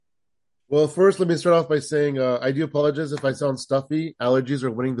Well, first, let me start off by saying I do apologize if I sound stuffy. Allergies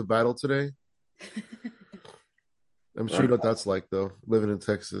are winning the battle today. I'm sure you know what that's like, though, living in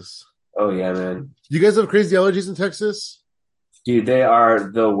Texas. Oh yeah, man. You guys have crazy allergies in Texas? Dude, they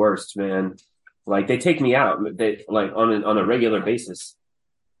are the worst, man. Like they take me out. They like on a regular basis.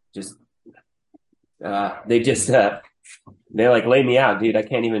 Just they just they like lay me out, dude. I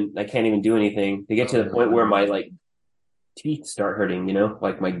can't even do anything. They get to the point where my like teeth start hurting,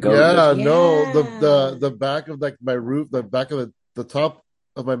 like my goat. Yeah, no, Yeah. the back of like my roof, the back of the top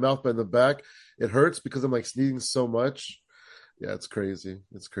of my mouth, but in the back, it hurts because I'm like sneezing so much. Yeah, it's crazy.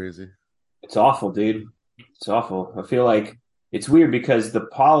 It's crazy. It's awful, dude. It's awful. I feel like it's weird because the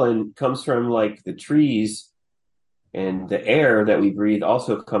pollen comes from like the trees and the air that we breathe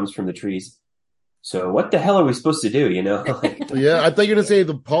also comes from the trees. So what the hell are we supposed to do, Like Yeah, I thought you were gonna say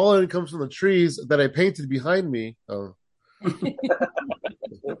the pollen comes from the trees that I painted behind me. Oh.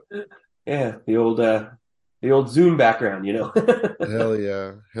 yeah, the old Zoom background. Hell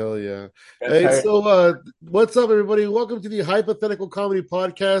yeah. Hell yeah. Got Hey, tired. so what's up, everybody? Welcome to the Hypothetical Comedy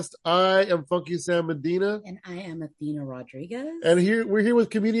Podcast. I am Funky Sam Medina, And I am Athena and Rodriguez. we're here with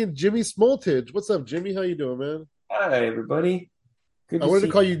comedian Jimmy Smoltich. What's up, Jimmy? How you doing, man? Hi everybody. Good I to wanted to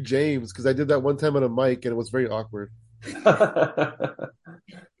see call you James because I did that one time on a mic and it was very awkward. you.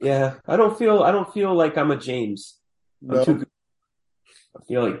 Yeah, I don't feel like I'm a James. I'm too No? good. I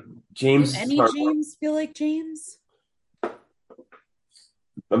feel like Do James is any hard. James feel like James?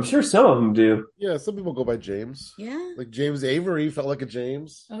 I'm sure some of them do. Yeah, some people go by James. Yeah. Like James Avery felt like a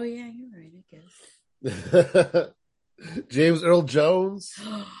James. Oh, yeah, you're right, I James Earl Jones.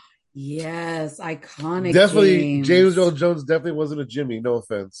 guess. Yes, iconic Definitely, James Earl James. Jones definitely wasn't a Jimmy. No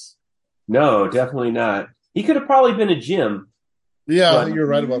offense. No, definitely not. He could have probably been a Jim, Yeah, but you're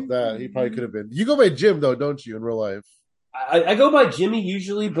right about that. He probably could have been. You go by Jim though, don't you, in real life? I go by Jimmy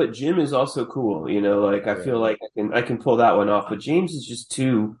usually, but Jim is also cool. Like I feel Yeah. like I can pull that one off, but James is just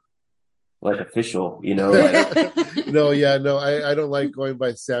too like official. Like No, yeah, no, I don't like going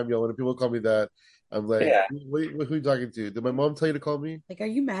by Samuel. When people call me that, I'm like, yeah, who are you talking to? Did my mom tell you to call me? Like, are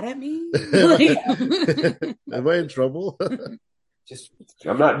you mad at me? am, I, am I in trouble? just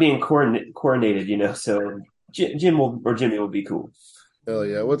I'm not being coordinated. So Jim will or Jimmy will be cool. Hell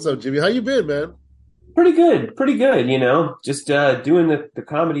yeah. What's up, Jimmy? How you been, man? Pretty good, pretty good. Just doing the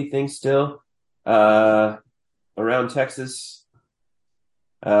comedy thing still uh, around Texas.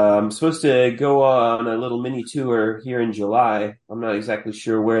 I'm supposed to go on a little mini tour here in July. I'm not exactly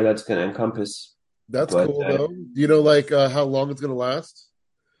sure where that's going to encompass, That's but cool though. Do you know like how long it's gonna last?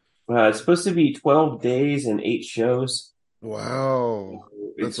 it's supposed to be 12 days and 8 shows. Wow.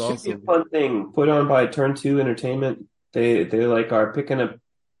 It That's should be a awesome. fun thing put on by Turn Two Entertainment. They like are picking up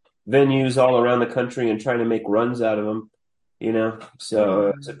venues all around the country and trying to make runs out of them. So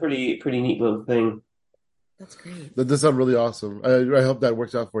it's a Mm, pretty neat little thing. that's great. That does sound really awesome. I hope that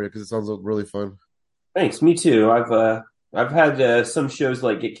works out for you because it sounds really fun. Thanks, me too. I've had some shows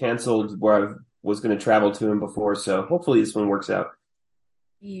like get canceled where I was going to travel to them before, so hopefully this one works out.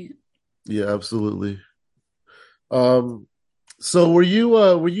 Yeah. Yeah, absolutely. Um, so were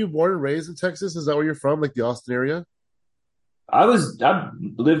you born and raised in Texas? Is that where you're from, like the Austin area? I've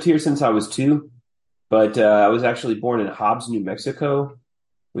lived here since I was two, but I was actually born in Hobbs, New Mexico,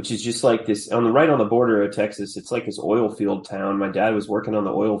 which is just like this on the right on the border of Texas. It's like this oil field town. My dad was working on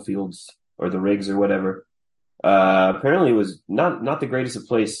the oil fields or the rigs or whatever. Apparently it was not the greatest of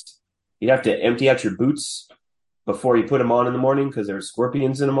place. You'd have to empty out your boots before you put them on in the morning because there are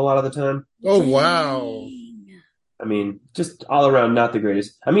scorpions in them a lot of the time. Oh wow. Dang. I mean, just all around not the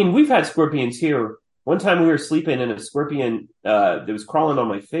greatest. I mean, we've had scorpions here. One time we were sleeping and a scorpion that was crawling on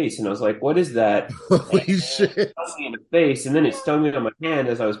my face, and I was like, "What is that?" And Holy it shit. stung me in the face, and then it stung me on my hand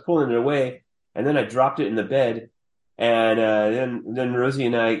as I was pulling it away, and then I dropped it in the bed, and then Rosie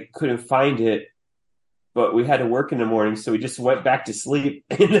and I couldn't find it, but we had to work in the morning, so we just went back to sleep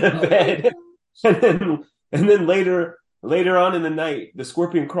in the bed, Oh, and then later on in the night, the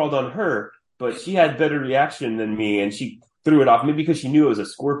scorpion crawled on her, but she had better reaction than me, and she threw it off, maybe because she knew it was a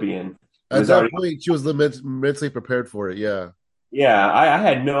scorpion. It At was that already point, she was mentally prepared for it. Yeah. Yeah, I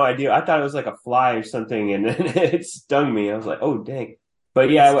had no idea. I thought it was like a fly or something, and then it stung me. I was like, "Oh, dang!" But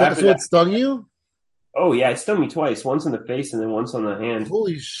yeah, after So that, it stung you? oh yeah, it stung me twice. Once in the face, and then once on the hand.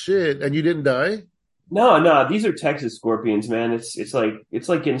 Holy shit. And you didn't die? No, no, these are Texas scorpions, man. It's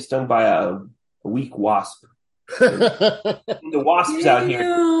like getting stung by a weak wasp. And the wasps out here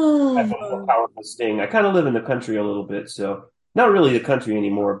have a more damn. powerful sting. I kind of live in the country a little bit, so not really the country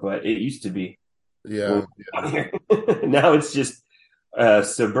anymore, but it used to be when we Yeah. were out here. Now it's just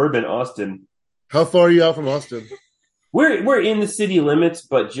suburban Austin. How far are you out from Austin? We're in the city limits,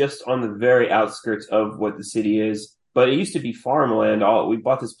 but just on the very outskirts of what the city is. But it used to be farmland. All we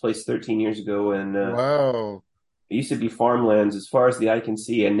bought this place 13 years ago, and Wow. it used to be farmlands as far as the eye can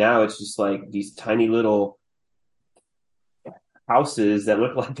see, and now it's just like these tiny little houses that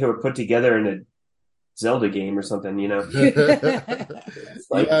look like they were put together in a Zelda game or something. It's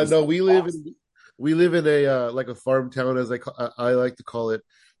like Yeah, this. no, we live in a like a farm town, as I like to call it,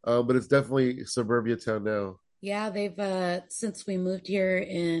 but it's definitely suburbia town now. Yeah, they've since we moved here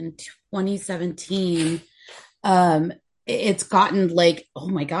in 2017, um it's gotten like, oh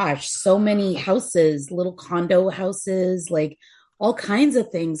my gosh, so many houses, little condo houses, like all kinds of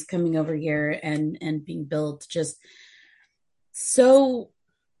things coming over here and being built. Just so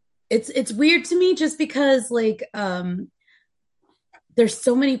it's weird to me just because like there's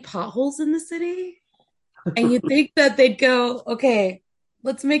so many potholes in the city. And you think that they'd go, okay,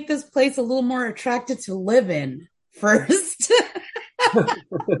 let's make this place a little more attractive to live in first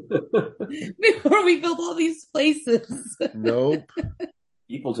before we build all these places. Nope.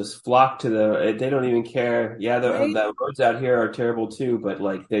 People just flock to they don't even care. Yeah, Right? the roads out here are terrible too, but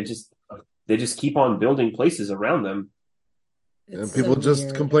like they just keep on building places around them. And It's so people just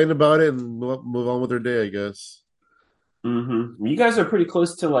weird. complain about it and move on with their day, I guess. You guys are pretty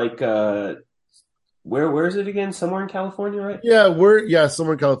close to like where is it again? Somewhere in California, right? Yeah,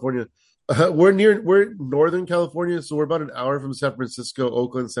 somewhere in California. We're Northern California, so we're about an hour from San Francisco,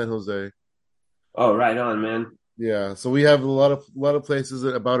 Oakland, San Jose. Oh, right on, man. Yeah, so we have a lot of places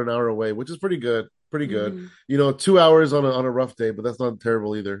that about an hour away, which is pretty good. Pretty good. Mhm. 2 hours on a rough day, but that's not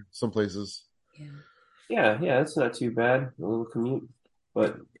terrible either. Some places. Yeah. Yeah, that's not too bad. A little commute,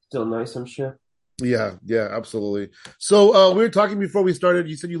 but still nice, I'm sure. Yeah, absolutely. So we were talking before we started.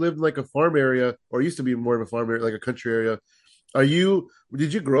 You said you lived in like a farm area, or used to be more of a farm area, like a country area.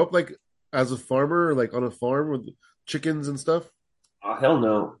 Did you grow up like as a farmer, like on a farm with chickens and stuff? Oh, hell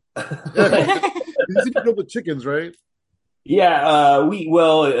no. You said you grew up with chickens, right? Yeah,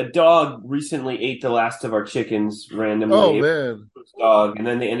 a dog recently ate the last of our chickens Oh randomly. It man. was a dog, and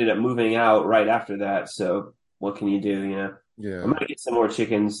then they ended up moving out right after that. So what can you do? I'm Yeah. gonna get some more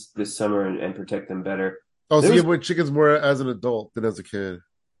chickens this summer and protect them better. Oh, so There you was, have more chickens more as an adult than as a kid.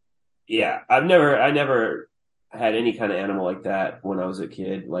 yeah, I never had any kind of animal like that when I was a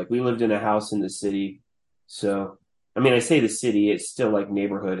kid. Like we lived in a house in the city, so I mean, I say the city, it's still like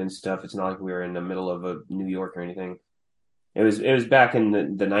neighborhood and stuff. It's not like we were in the middle of a New York or anything. It was back in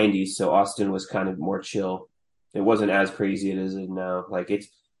the 90s, so Austin was kind of more chill. It wasn't as crazy as it is now. Like it's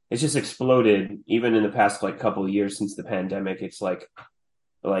just exploded even in the past like couple of years since the pandemic. It's like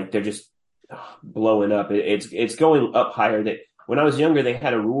they're just blowing up. It's going up higher. That when I was younger, they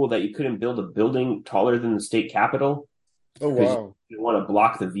had a rule that you couldn't build a building taller than the state capitol Oh because you wow. didn't want to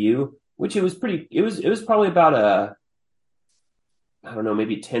block the view. Which it was pretty. It was probably about a I don't know,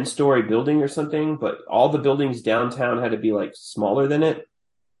 maybe 10-story building or something, but all the buildings downtown had to be like smaller than it.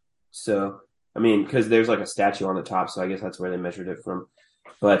 So, I mean, because there's like a statue on the top, so I guess that's where they measured it from.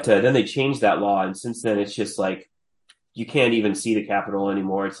 But then they changed that law, and since then it's just like you can't even see the Capitol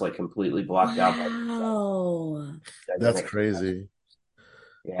anymore. It's like completely blocked out by Wow. That's gigantic. crazy.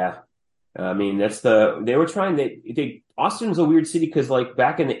 Yeah, I mean they were trying they Austin's a weird city because like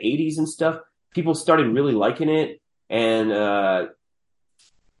back in the '80s and stuff, people started really liking it, and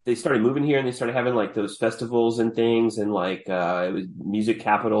they started moving here and they started having like those festivals and things and like it was music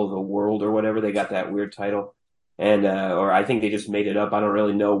capital of the world or whatever. They got that weird title. And or I think they just made it up. I don't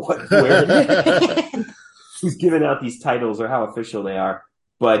really know where who's giving out these titles or how official they are.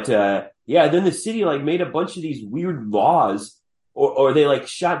 But yeah, then the city like made a bunch of these weird laws or they like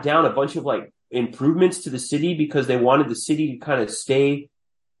shot down a bunch of like improvements to the city because they wanted the city to kind of stay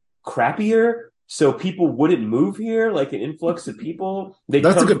crappier so people wouldn't move here, like an influx of people. They'd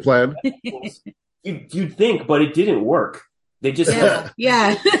That's a come good from plan. you'd think, but it didn't work. They just like Yeah.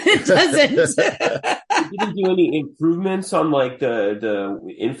 Yeah. It doesn't. they didn't do any improvements on like the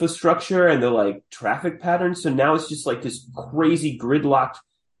infrastructure and the like traffic patterns. So now it's just like this crazy gridlocked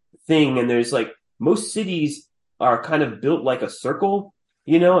thing. And there's like most cities are kind of built like a circle,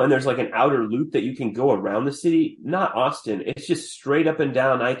 and there's like an outer loop that you can go around the city. Not Austin. It's just straight up and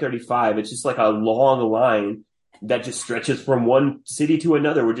down I-35. It's just like a long line that just stretches from one city to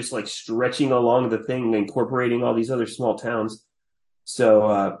another. We're just like stretching along the thing, incorporating all these other small towns.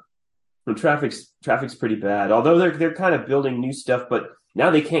 So traffic's pretty bad. Although they're kind of building new stuff, but now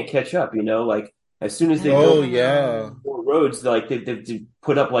they can't catch up. Like as soon as they Oh build yeah. Wow. more roads, like they've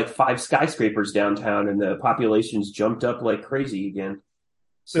put up like 5 skyscrapers downtown, and the population's jumped up like crazy again.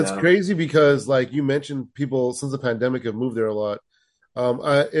 It's So crazy because like you mentioned people since the pandemic have moved there a lot.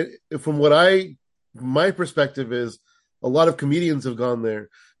 From what my perspective is a lot of comedians have gone there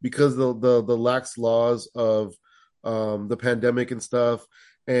because the lax laws of the pandemic and stuff,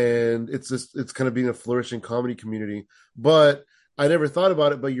 and it's kind of being a flourishing comedy community. But I never thought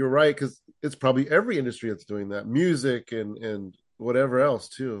about it, but you're right, because it's probably every industry that's doing that, music and whatever else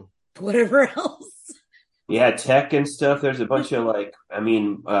too. Whatever else. Yeah, tech and stuff. There's a bunch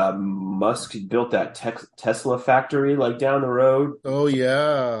of Musk built that Tesla factory like down the road. Oh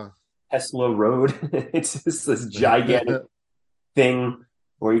yeah. Tesla Road. It's just this gigantic thing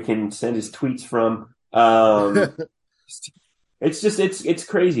where you can send his tweets from. It's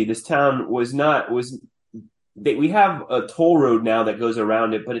crazy. This town we have a toll road now that goes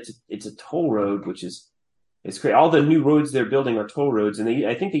around it, but it's a toll road, which is it's great. All the new roads they're building are toll roads, and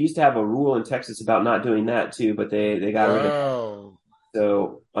I think they used to have a rule in Texas about not doing that too, but they got rid of it.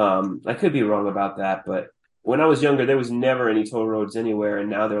 So I could be wrong about that, but when I was younger, there was never any toll roads anywhere, and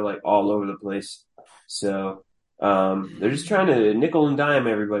now they're like all over the place. So they're just trying to nickel and dime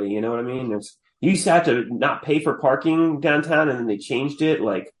everybody. You know what I mean? You used to have to not pay for parking downtown, and then they changed it.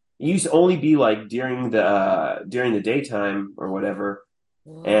 Like it used to only be like during the daytime or whatever.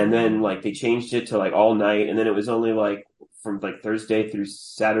 Whoa. And then like they changed it to like all night, and then it was only like from like Thursday through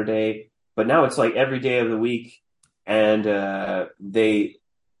Saturday. But now it's like every day of the week, and they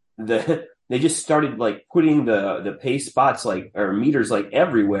just started like putting the pay spots like or meters like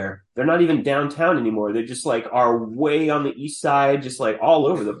everywhere. They're not even downtown anymore. They're just like are way on the east side, just like all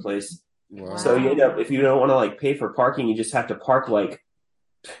over the place. Wow. So you end up, if you don't want to like pay for parking, you just have to park like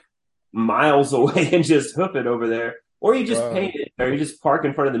miles away and just hoof it over there. Or you just pay it, or you just park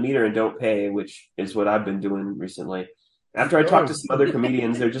in front of the meter and don't pay, which is what I've been doing recently. After I talked to some other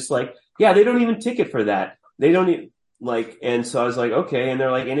comedians, they're just like, yeah, they don't even ticket for that. They don't even like, and so I was like, okay. And they're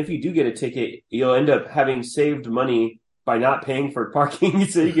like, and if you do get a ticket, you'll end up having saved money by not paying for parking.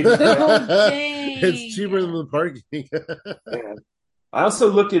 So you can it's cheaper than the parking. Yeah. I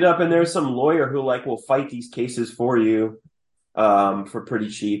also looked it up, and there's some lawyer who like will fight these cases for you for pretty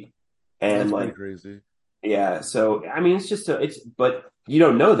cheap. And that's like crazy. Yeah, so I mean, but you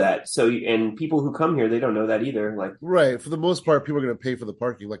don't know that. So, and people who come here, they don't know that either. Like, right, for the most part, people are going to pay for the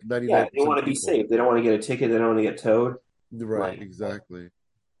parking. Like 99%. Yeah, they want to be safe. They don't want to get a ticket. They don't want to get towed. Right, exactly.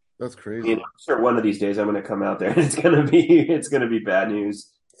 That's crazy. You know, I'm sure one of these days I'm going to come out there, and it's going to be bad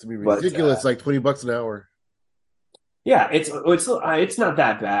news. It's going to be ridiculous. Like $20 an hour. Yeah, it's not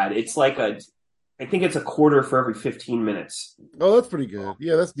that bad. It's like I think it's a quarter for every 15 minutes. Oh, that's pretty good.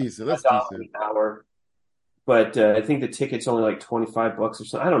 Yeah, that's decent. That's decent. An hour. But I think the ticket's only like $25 or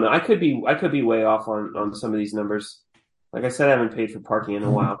something. I don't know. I could be way off on some of these numbers. Like I said, I haven't paid for parking in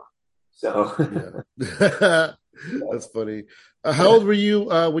a while. So yeah. That's funny. How old were you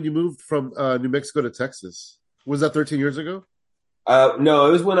when you moved from New Mexico to Texas? Was that 13 years ago? No,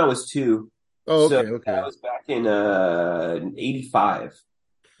 it was when I was 2. Oh, okay, so okay. That was back in 1985.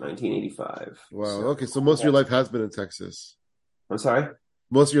 Wow. Okay, so most of your life has been in Texas. I'm sorry?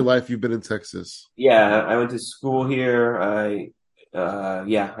 Most of your life you've been in Texas. Yeah, I went to school here. I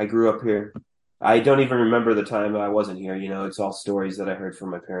grew up here. I don't even remember the time I wasn't here. You know, it's all stories that I heard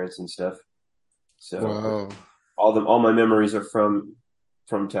from my parents and stuff. So wow. all my memories are from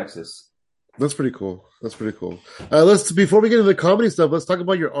Texas. That's pretty cool. That's pretty cool. Let's before we get into the comedy stuff, let's talk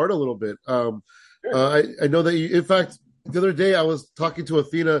about your art a little bit. Sure. I know that you, in fact, the other day I was talking to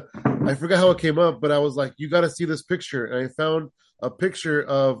Athena. I forgot how it came up, but I was like, "You got to see this picture," and I found a picture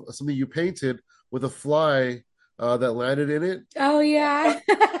of something you painted with a fly that landed in it. Oh yeah,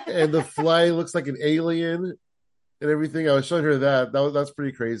 and the fly looks like an alien and everything. I was showing her that's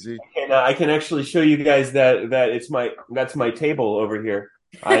pretty crazy. And I can actually show you guys that that's my table over here.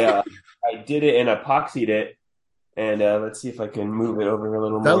 I did it and epoxied it, and let's see if I can move it over a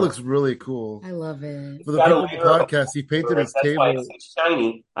little more. That looks really cool. I love it. For the people in the podcast, he painted his table. It's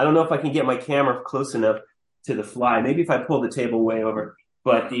shiny. I don't know if I can get my camera close enough to the fly. Maybe if I pull the table way over.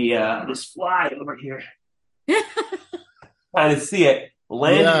 But this fly over here, kind of see it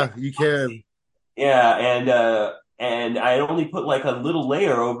land. Yeah, you can. Yeah, and I only put like a little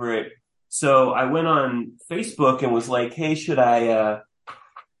layer over it. So I went on Facebook and was like, "Hey, should I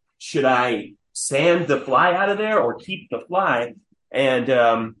sand the fly out of there or keep the fly?"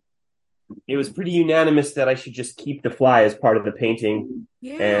 And it was pretty unanimous that I should just keep the fly as part of the painting.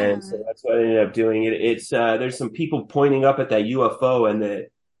 Yeah. And so that's what I ended up doing. It's there's some people pointing up at that UFO, and they're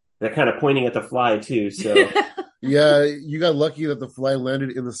kind of pointing at the fly too. So yeah, you got lucky that the fly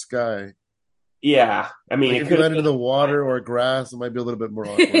landed in the sky. Yeah, I mean, like if it landed in the water or grass, it might be a little bit more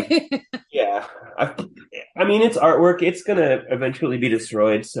awkward. Yeah, I mean, it's artwork. It's gonna eventually be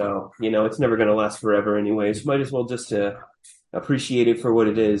destroyed, so you know, it's never gonna last forever, anyways. Might as well just appreciate it for what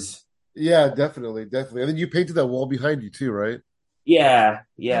it is. Yeah, definitely, definitely. And then you painted that wall behind you too, right? Yeah, I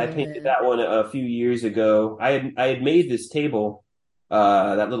yeah, I love painted it. that one a few years ago. I had made this table,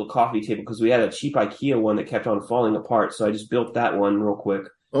 that little coffee table, because we had a cheap IKEA one that kept on falling apart. So I just built that one real quick.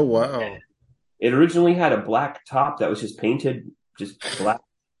 Oh wow. It originally had a black top that was just painted just black.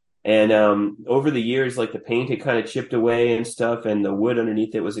 And over the years, like the paint had kind of chipped away and stuff, and the wood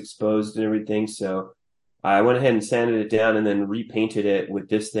underneath it was exposed and everything. So I went ahead and sanded it down and then repainted it with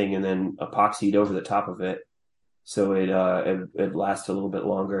this thing and then epoxied over the top of it. So it lasts a little bit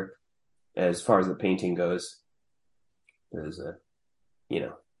longer as far as the painting goes. Because you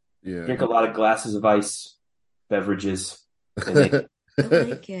know, Yeah. drink a lot of glasses of ice beverages, and they I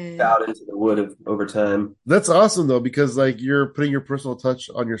like it. out into the wood over time. That's awesome though, because like you're putting your personal touch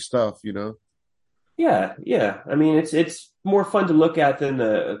on your stuff, you know? Yeah, yeah. I mean, it's more fun to look at than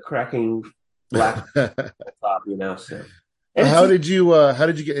the cracking black top, So, and it's How did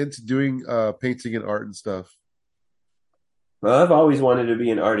you get into doing painting and art and stuff? well, I've always wanted to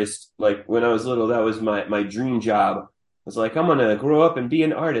be an artist. Like when I was little, that was my dream job. I was like, I'm gonna grow up and be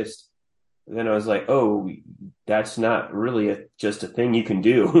an artist. And then I was like, oh, that's not really just a thing you can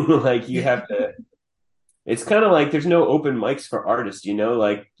do. Like you have to. It's kind of like there's no open mics for artists,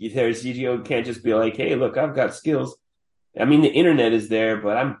 Like there's you can't just be like, hey, look, I've got skills. I mean, the internet is there,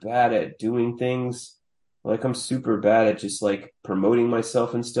 but I'm bad at doing things. Like I'm super bad at just like promoting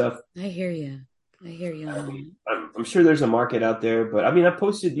myself and stuff. I hear you. I hear you on that. I'm sure there's a market out there, but I mean, I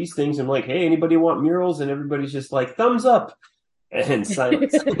posted these things. I'm like, hey, anybody want murals? And everybody's just like, thumbs up and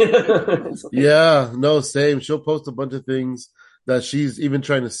silence. It's like, Yeah, no, same. She'll post a bunch of things that she's even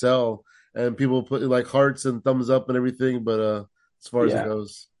trying to sell, and people put like hearts and thumbs up and everything, but as far as it yeah,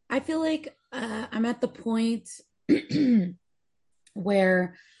 goes. I feel like I'm at the point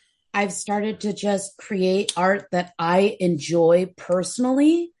where I've started to just create art that I enjoy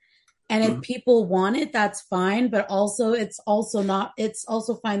personally. And if Mhm. people want it, that's fine. But also, it's also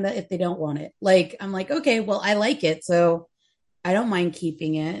fine that if they don't want it, like, I'm like, okay, well, I like it. So I don't mind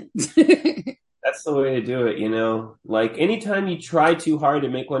keeping it. That's the way to do it. Like anytime you try too hard to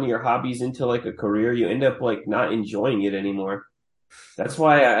make one of your hobbies into like a career, you end up like not enjoying it anymore. That's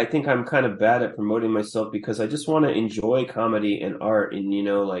why I think I'm kind of bad at promoting myself because I just want to enjoy comedy and art and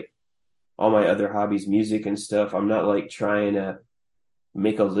like all my other hobbies, music and stuff. I'm not like trying to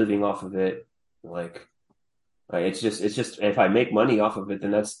make a living off of it. Like it's just if I make money off of it,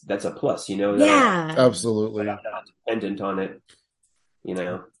 then that's a plus, Then Yeah. but Absolutely. I'm not dependent on it, you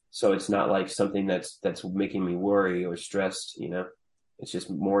know. So it's not like something that's making me worry or stressed. It's just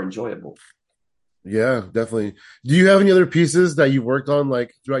more enjoyable. Yeah, definitely. Do you have any other pieces that you've worked on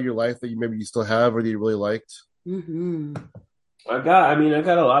like throughout your life that you still have or that you really liked? Hmm. I got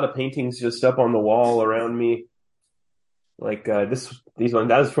a lot of paintings just up on the wall around me. Like these ones.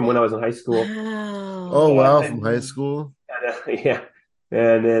 That was from when I was in high school. Oh Wow. wow, from high school. Yeah,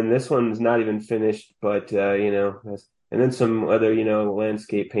 and then this one's not even finished, but and then some other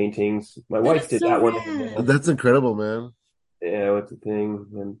landscape paintings. My That wife is did so that one in the rad. middle. That's incredible, man. Yeah, with the thing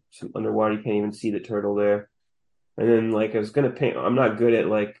and some underwater. You can't even see the turtle there. And then like I was gonna paint. I'm not good at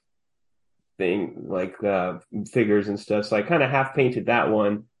like thing like figures and stuff, so I kind of half painted that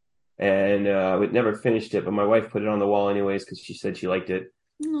one and we never finished it. But my wife put it on the wall anyways because she said she liked it.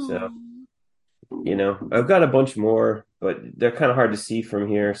 So. Aw. I've got a bunch more, but they're kind of hard to see from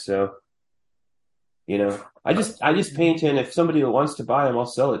here. So, I just paint, and if somebody wants to buy them, I'll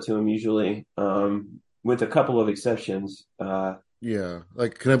sell it to them usually, with a couple of exceptions. Yeah.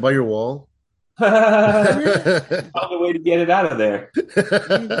 Like, can I buy your wall? Found a way to get it out of there.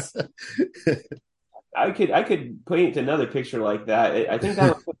 It's I could paint another picture like that. I think that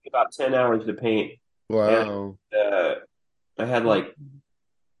would took me about 10 hours to paint, and Wow. uh, I had like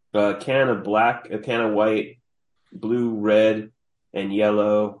a can of black, a can of white, blue, red, and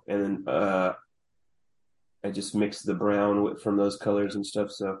yellow, and then I just mixed the brown from those colors and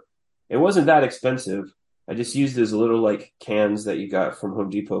stuff. So it wasn't that expensive. I just used those little like cans that you got from Home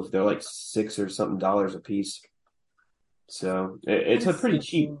Depot. They're like $6 or something dollars a piece. So that it's a is pretty so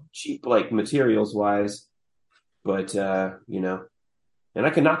cheap, cool. cheap like materials wise, but and I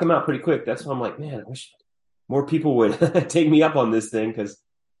can knock them out pretty quick. That's why I'm like, man, I wish more people would take me up on this thing because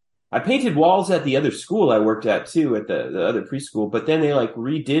I painted walls at the other school I worked at too, at the other preschool, but then they like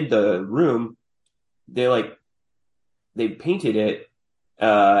redid the room. They like they painted it,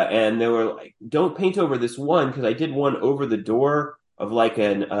 and they were like, "Don't paint over this one," because I did one over the door of like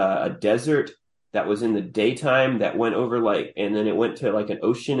a desert that was in the daytime that went over like, and then it went to like an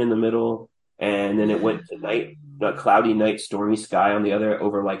ocean in the middle, and then it went to Wow. night, a cloudy night, stormy sky on the other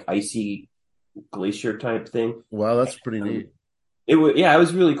over like icy glacier type thing. Wow, that's pretty Um, neat. it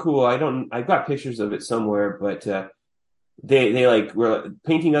was really cool. I've got pictures of it somewhere, but they like were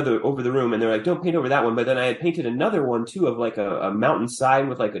painting other over the room, and they're like, don't paint over that one. But then I had painted another one too of like a mountainside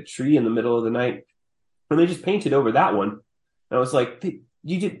with like a tree in the middle of the night, and they just painted over that one. And I was like, they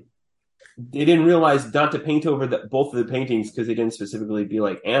didn't realize not to paint over both of the paintings because they didn't specifically be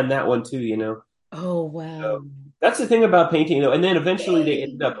like, and that one too, you know. Oh, wow. So that's the thing about painting, though. And then eventually they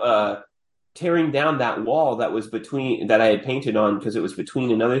ended Dang. up tearing down that wall that was between that I had painted on because it was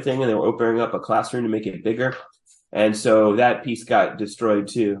between another thing, and they were opening up a classroom to make it bigger. And so that piece got destroyed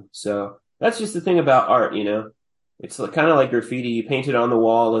too. So that's just the thing about art, you know. It's kind of like graffiti. You paint it on the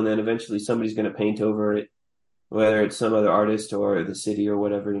wall, and then eventually somebody's going to paint over it, whether it's some other artist or the city or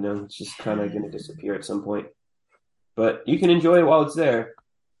whatever, you know. It's just kind of going to disappear at some point. But you can enjoy it while it's there.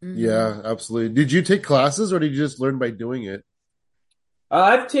 Mhm. Yeah, absolutely. Did you take classes or did you just learn by doing it?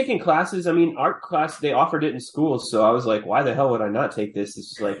 I've taken classes. I mean, art class, they offered it in school. So I was like, why the hell would I not take this? It's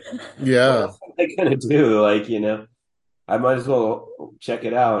just like, what Yeah. else am I going to do? Like, you know. I might as well check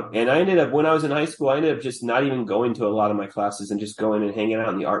it out. And I ended up, when I was in high school, I ended up just not even going to a lot of my classes and just going and hanging out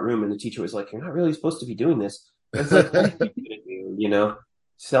in the art room. And the teacher was like, "You're not really supposed to be doing this." And it's like, what are you going to do? You know,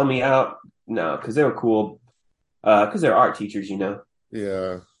 sell me out? No, because they were cool. Because they're art teachers, you know. Yeah.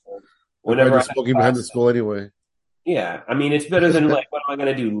 They're probably Whenever I just had smoking behind the class, school anyway. yeah, I mean, it's better than like, what am I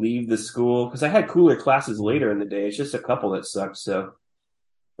going to do? Leave the school? Because I had cooler classes later in the day. It's just a couple that sucked. So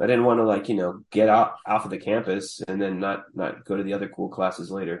I didn't want to like, you know, get out off of the campus and then not go to the other cool classes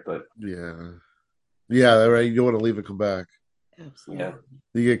later. But Yeah. Yeah, right. You don't want to leave and come back. yeah. Absolutely.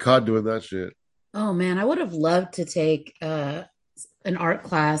 You get caught doing that shit. Oh man, I would have loved to take an art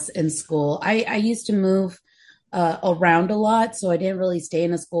class in school. I used to move around a lot, so I didn't really stay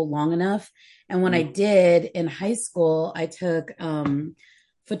in a school long enough. And when I Mm. did in high school, I took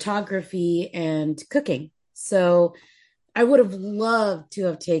photography and cooking. So I would have loved to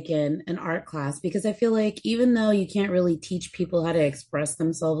have taken an art class because I feel like even though you can't really teach people how to express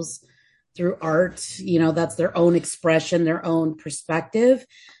themselves through art, you know, that's their own expression, their own perspective.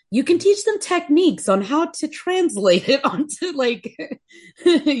 You can teach them techniques on how to translate it onto like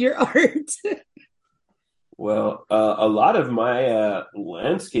your art. Well, a lot of my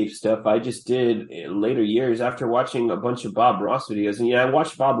landscape stuff I just did in later years after watching a bunch of Bob Ross videos. And yeah, I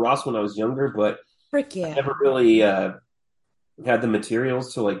watched Bob Ross when I was younger, but Frick I yeah. never really had the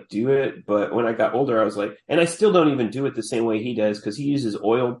materials to like do it. But when I got older, I was like, and I still don't even do it the same way he does because he uses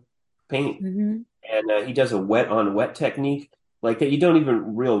oil paint Mm-hmm. and he does a wet on wet technique like that you don't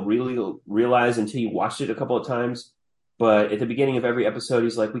even really realize until you watch it a couple of times. But at the beginning of every episode,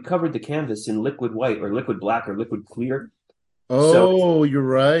 he's like, "We covered the canvas in liquid white or liquid black or liquid clear." So Oh, you're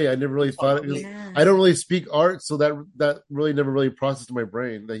right. I never really thought it because I Yeah. don't really speak art, so that really never really processed in my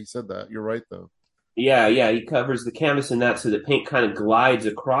brain that he said that. You're right though. yeah, he covers the canvas in that so the paint kind of glides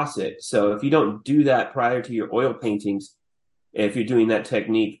across it. So if you don't do that prior to your oil paintings, if you're doing that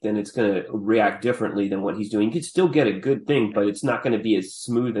technique, then it's going to react differently than what he's doing. You can still get a good thing, but it's not going to be as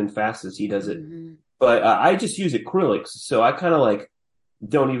smooth and fast as he does it. Mm-hmm. But I just use acrylics, so I kind of like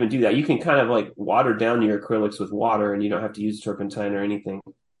don't even do that. You can kind of like water down your acrylics with water, and you don't have to use turpentine or anything.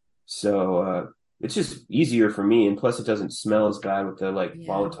 So it's just easier for me, and plus it doesn't smell as bad with the like Yeah.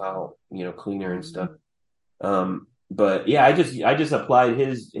 volatile, you know, cleaner and Mhm. stuff. But yeah, I just applied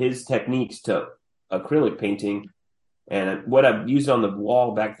his techniques to acrylic painting, and what I've used on the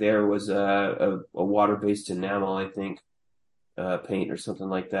wall back there was a water based enamel, I think, paint or something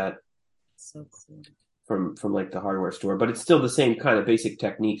like that So cool. from like the hardware store. But it's still the same kind of basic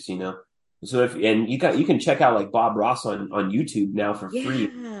techniques, you know. So if and you can check out like Bob Ross on YouTube now for free.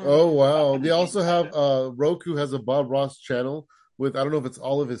 Yeah. Oh wow. They also have Roku has a Bob Ross channel with I don't know if it's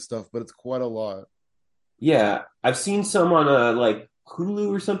all of his stuff, but it's quite a lot. Yeah, I've seen some on like Hulu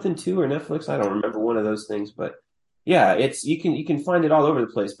or something too, or Netflix. I don't remember one of those things, but yeah, it's you can find it all over the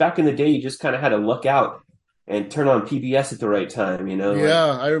place. Back in the day, you just kind of had to look out and turn on PBS at the right time, you know, like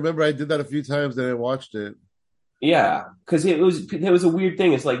Yeah, I remember I did that a few times and I watched it. yeah, because it was a weird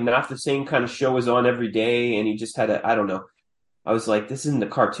thing. It's like not the same kind of show was on every day, and you just had to I don't know. I was like, this isn't the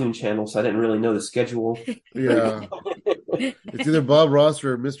cartoon channel, so I didn't really know the schedule. Yeah. It's either Bob Ross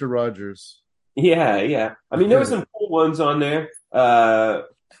or Mr. Rogers. Yeah. I mean, there were some cool ones on there. Yeah,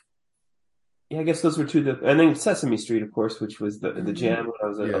 I guess those were two. And then Sesame Street, of course, which was the Mhm. jam when I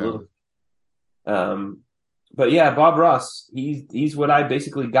was a Yeah. little. Um, but yeah, Bob Ross, he's what I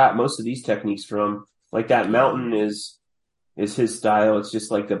basically got most of these techniques from. Like that Yeah. mountain is his style. It's just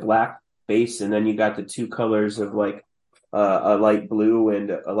like the black base, and then you got the two colors of like a light blue and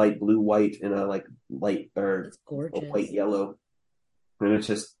a light blue white and a like light or It's a white gorgeous. yellow, and it's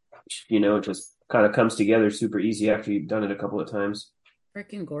just just kind of comes together super easy after you've done it a couple of times.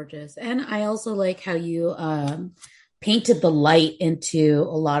 Freaking gorgeous. And I also like how you painted the light into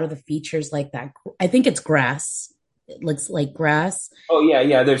a lot of the features like that. I think it's grass. It looks like grass. Oh yeah,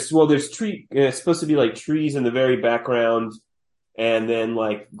 yeah. There's tree. It's supposed to be like trees in the very background, and then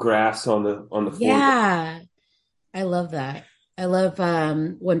like grass on the foreground. Yeah. I love that. I love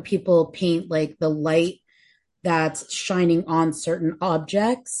when people paint like the light that's shining on certain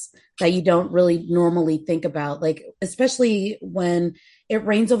objects that you don't really normally think about. Like, especially when it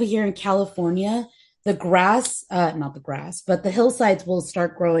rains over here in California, the grass, not the grass, but the hillsides will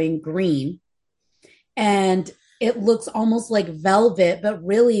start growing green and it looks almost like velvet, but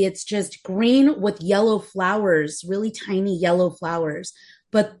really it's just green with yellow flowers, really tiny yellow flowers,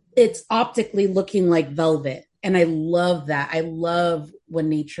 but it's optically looking like velvet. And I love that. I love when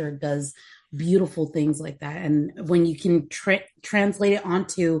nature does beautiful things like that. And when you can translate it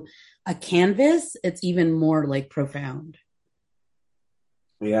onto a canvas, it's even more like profound.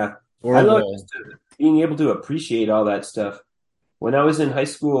 Yeah, Or I a love wall. just being able to appreciate all that stuff. When I was in high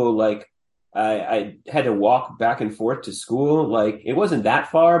school, like I had to walk back and forth to school. Like it wasn't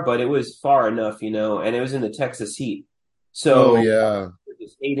that far, but it was far enough, and it was in the Texas heat. Oh So yeah.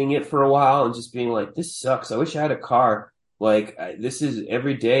 just hating it for a while and just being like, this sucks. I wish I had a car. Like this is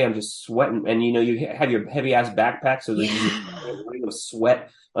every day. I'm just sweating, and you have your heavy ass backpack, so there's just Yeah. a ring of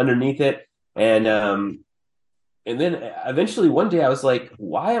sweat underneath it, and then eventually one day I was like,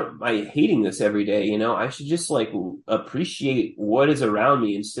 why am I hating this every day? I should just like appreciate what is around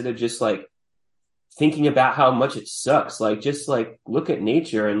me instead of just like thinking about how much it sucks. Like just like look at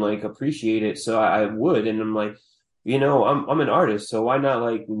nature and like appreciate it. So I would, and I'm like, I'm an artist, so why not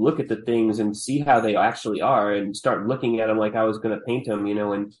like look at the things and see how they actually are and start looking at them like I was going to paint them,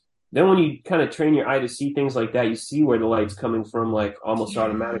 and then when you kind of train your eye to see things like that, you see where the light's coming from like almost Yeah.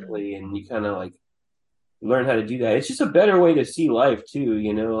 automatically, and you kind of like learn how to do that. It's just a better way to see life too,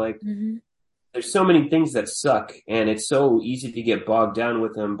 like Mm-hmm. there's so many things that suck and it's so easy to get bogged down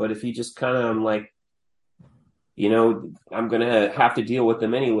with them, but if you just kind of like, I'm going to have to deal with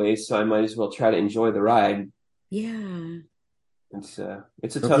them anyway, so I might as well try to enjoy the ride. Yeah. It's a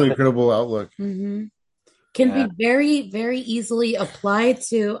That's an tough thing. incredible outlook. Mm-hmm. Can Yeah. be very, very easily applied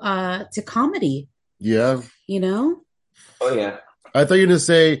to comedy, Yeah. you know? Oh yeah. I thought you were gonna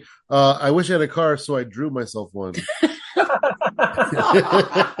say, I wish I had a car, so I drew myself one.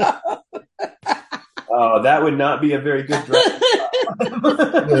 Oh, that would not be a very good drive.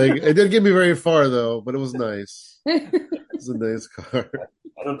 Like, it didn't get me very far though, but it was nice. It's a nice car.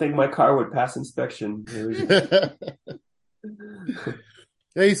 I don't think my car would pass inspection.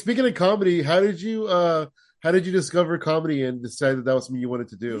 Hey, speaking of comedy, how did you discover comedy and decide that was something you wanted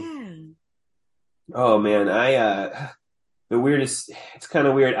to do? Yeah. Oh man, the weirdest. It's kind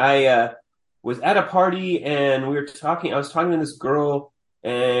of weird. I was at a party and we were talking. I was talking to this girl,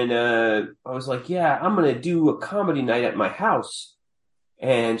 and I was like, "Yeah, I'm gonna do a comedy night at my house."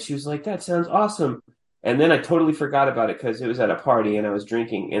 And she was like, "That sounds awesome." And then I totally forgot about it because it was at a party and I was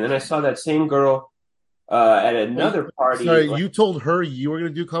drinking. And then I saw that same girl at Wait, another party. sorry, Like, you told her you were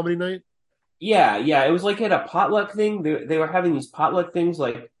going to do comedy night? yeah, yeah, it was like at a potluck thing. They were having these potluck things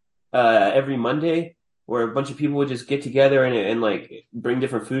like every Monday where a bunch of people would just get together and like bring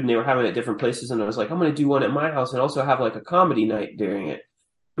different food, and they were having it at different places. And I was like, I'm gonna do one at my house and also have like a comedy night during it.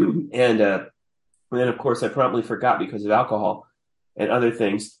 And then of course I promptly forgot because of alcohol and other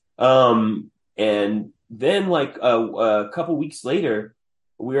things. And then like a couple weeks later,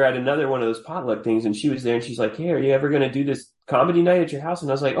 we were at another one of those potluck things, and she was there, and she's like, "Hey, are you ever gonna do this comedy night at your house?" And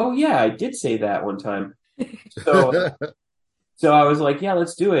I was like, "Oh yeah, I did say that one time." So so I was like, "Yeah,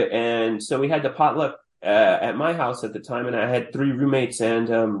 let's do it." And so we had the potluck at my house at the time, and I had three roommates, and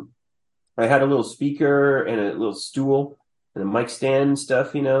I had a little speaker and a little stool and a mic stand and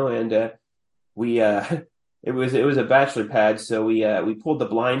stuff, and we it was a bachelor pad, so we pulled the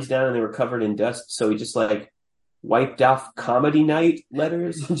blinds down and they were covered in dust, so we just like wiped off comedy night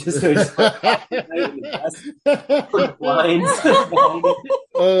letters and just so just like comedy night in the dust, put blinds behind it.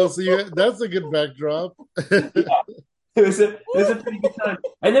 Oh, so that's a good backdrop. Yeah. It was a pretty good time.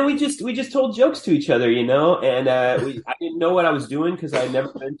 And then we just told jokes to each other, and I didn't know what I was doing because I had never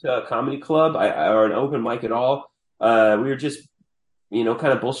been to a comedy club or an open mic at all. We were just kind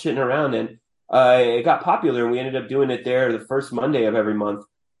of bullshitting around, and it got popular, and we ended up doing it there the first Monday of every month.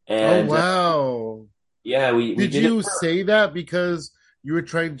 Oh And wow. yeah, we Did did it. you say that because you were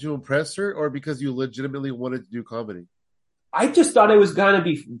trying to impress her or because you legitimately wanted to do comedy? I just thought it was gonna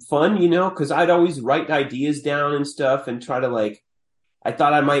be fun, because I'd always write ideas down and stuff and try to like I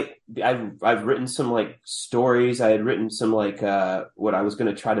thought I might. I've written some like stories. I had written some like what I was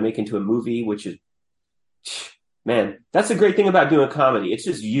going to try to make into a movie, which is, man, that's the great thing about doing comedy. It's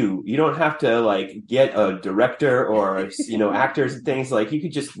just you. You don't have to like get a director or actors and things. Like you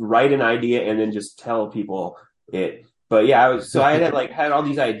could just write an idea and then just tell people it. But yeah, I had like had all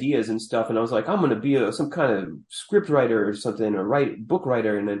these ideas and stuff, and I was like, I'm going to be some kind of script writer or something, or write book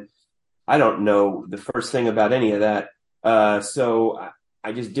writer, and then I don't know the first thing about any of that. So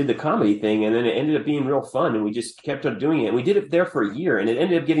I just did the comedy thing, and then it ended up being real fun, and we just kept on doing it. And we did it there for a year, and it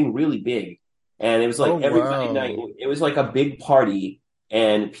ended up getting really big. And it was Oh like every Monday night, wow. it was like a big party,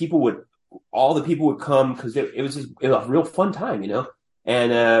 and all the people would come because it was a real fun time, you know.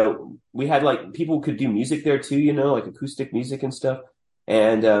 And we had like people could do music there too, you know, like acoustic music and stuff.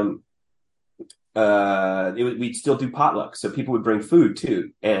 And we'd still do potluck, so people would bring food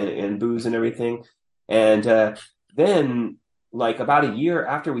too, and booze and everything. And then, like about a year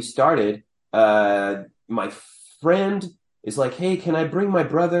after we started, my friend is like, "Hey, can I bring my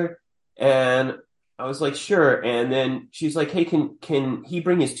brother?" And I was like, "Sure." And then she's like, "Hey, can he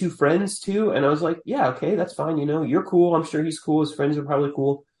bring his two friends too?" And I was like, "Yeah, okay, that's fine. You know, you're cool. I'm sure he's cool. His friends are probably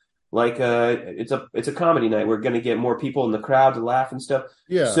cool. Like, it's a comedy night. We're gonna get more people in the crowd to laugh and stuff."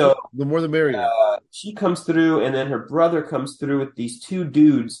 Yeah. So The more the merrier. she comes through, and then her brother comes through with these two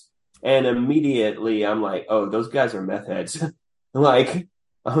dudes, and immediately I'm like, "Oh, those guys are meth heads." Like,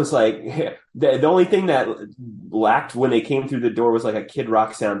 I was like, the only thing that lacked when they came through the door was like a Kid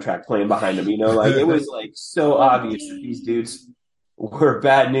Rock soundtrack playing behind them. You know, like it was like so Oh, obvious that these dang. dudes were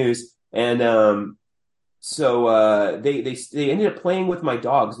bad news. And so they ended up playing with my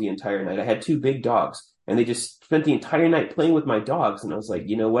dogs the entire night. I had two big dogs, and they just spent the entire night playing with my dogs. And I was like,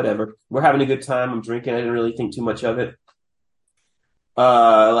 whatever. We're having a good time. I'm drinking. I didn't really think too much of it.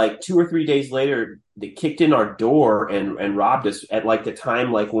 Like 2 or 3 days later, they kicked in our door and robbed us at like the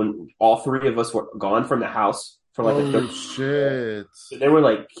time like when all three of us were gone from the house for like a Oh third. shit. So they were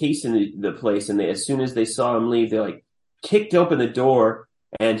like casing the place, and as soon as they saw him leave, they like kicked open the door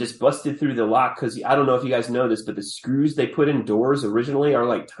and just busted through the lock. Because I don't know if you guys know this, but the screws they put in doors originally are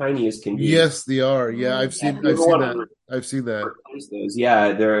like tiny as can be. Yes, they are. Yeah, Oh, Yeah, if you I've ever seen want that. to I've seen that. replace those, yeah,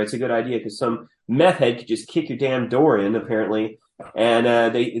 it's a good idea because some meth head could just kick your damn door in apparently. And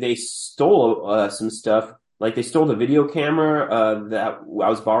they stole some stuff. Like they stole the video camera that I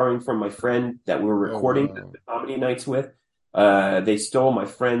was borrowing from my friend that we were Oh recording wow. the comedy nights with. They stole my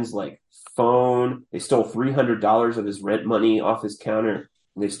friend's like phone. They stole $300 of his rent money off his counter.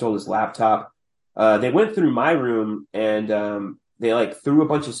 They stole his laptop. They went through my room, and they like threw a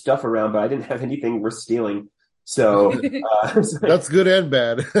bunch of stuff around, but I didn't have anything worth stealing. So it's like, That's good and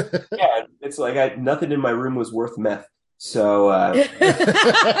bad. yeah, it's like nothing in my room was worth meth. So I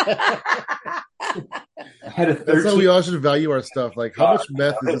had a That's how we 13. all should value our stuff. Like, how much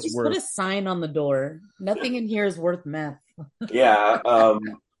meth is this Put worth? a sign on the door. Nothing in here is worth meth. Yeah,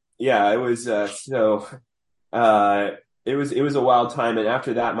 yeah, it was uh it was a wild time, and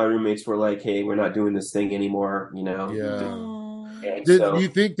after that my roommates were like, "Hey, we're not doing this thing anymore," you know. Yeah. Oh. And Did you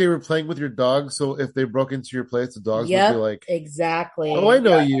so think they were playing with your dogs? So if they broke into your place, the dogs would be Yep, like, "Oh, I exactly. know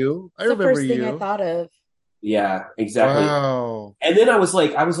yeah, you. I It's the remember first thing I you." thought of. yeah, exactly. Wow. And then I was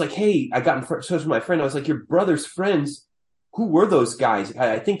like, "Hey," I got in touch with my friend. I was like, "Your brother's friends, who were those guys?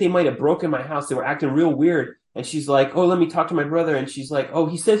 I think they might have broken my house. They were acting real weird." And she's like, "Oh, let me talk to my brother." And she's like, "Oh,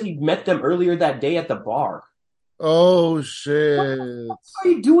 he says he met them earlier that day at the bar." Oh What the shit. fuck are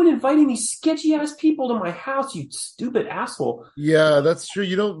you doing inviting these sketchy ass people to my house, you stupid asshole? Yeah, that's true.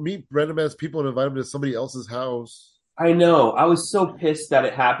 You don't meet random ass people and invite them to somebody else's house. I know. I was so pissed that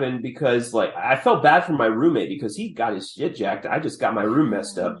it happened because like I felt bad for my roommate because he got his shit jacked. I just got my room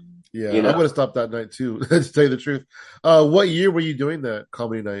messed up, Yeah, you I know. would have stopped that night too, to tell you the truth. What year were you doing that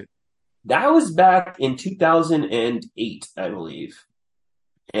comedy night? That was back in 2008, I believe.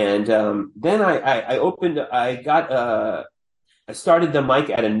 And then I started the mic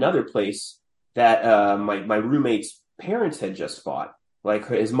at another place that my roommate's parents had just bought, like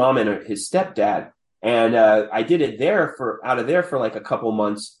his mom and his stepdad, and I did it out of there for like a couple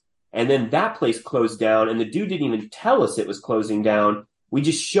months, and then that place closed down, and the dude didn't even tell us it was closing down. We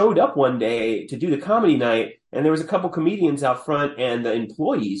just showed up one day to do the comedy night, and there was a couple comedians out front, and the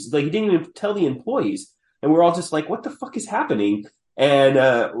employees, like he didn't even tell the employees, and we're all just like, "What the fuck is happening?" And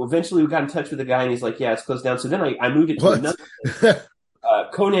eventually we got in touch with the guy, and he's like, "Yeah, it's closed down." So then I moved it to What? another place,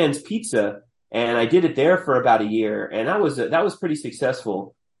 Conan's Pizza, and I did it there for about a year, and that was pretty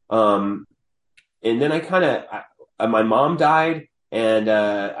successful. Um, and then my mom died, and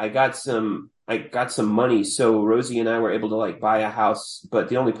I got some money, so Rosie and I were able to like buy a house, but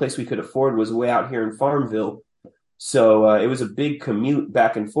the only place we could afford was way out here in Farmville. So it was a big commute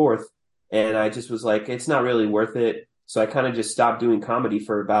back and forth. And I just was like, it's not really worth it. So I kind of just stopped doing comedy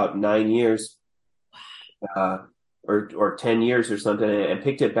for about 9 years, uh, or 10 years or something, and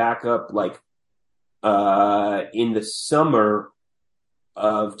picked it back up like in the summer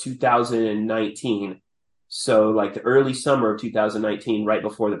of 2019. So like the early summer of 2019, right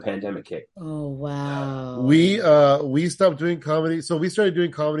before the pandemic hit. Oh, wow. We stopped doing comedy. So we started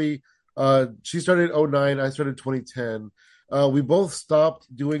doing comedy. She started in '09. I started in 2010. We both stopped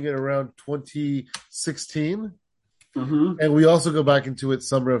doing it around 2016, Mm-hmm. and we also go back into it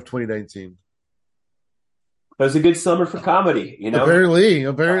summer of 2019. It was a good summer for comedy, you know? Apparently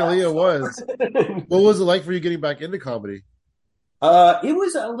it was. What was it like for you getting back into comedy? It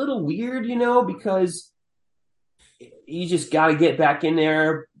was a little weird, you know, because you just got to get back in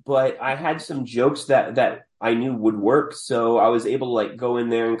there. But I had some jokes that I knew would work, so I was able to like go in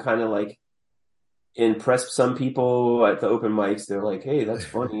there and kind of like impress some people at the open mics. They're like, "Hey, that's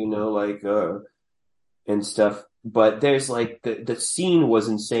funny," you know, like and stuff. But there's like the scene was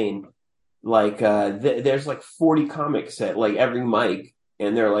insane. Like there's like 40 comics at like every mic,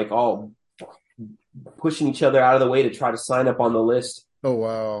 and they're like all pushing each other out of the way to try to sign up on the list. Oh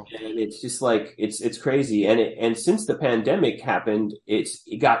wow. And it's just like it's crazy. And since the pandemic happened, it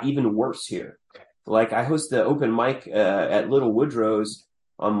got even worse here. Like I host the open mic at Little Woodrow's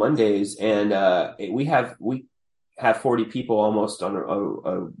on Mondays, and we have 40 people almost on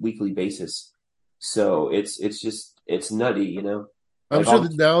a weekly basis. So it's nutty, you know. I'm Like sure all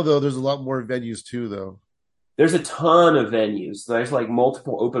that now though there's a lot more venues too though. there's a ton of venues. There's like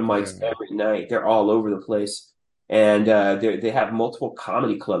multiple open mics Yeah. every night. They're all over the place, and they have multiple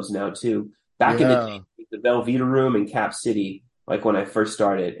comedy clubs now too. Back in the Yeah. day, the Velveeta Room in Cap City, like when I first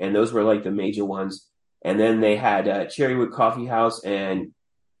started, and those were like the major ones. And then they had Cherrywood Coffee House and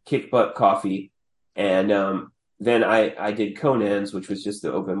Kick Butt Coffee, and then I did Conan's, which was just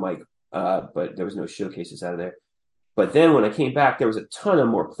the open mic, but there was no showcases out of there. But then when I came back, there was a ton of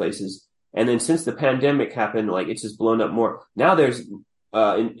more places. And then since the pandemic happened, like it's just blown up more. Now there's,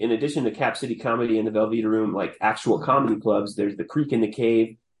 in addition to Cap City Comedy and the Velveeta Room, like actual comedy clubs. There's the Creek in the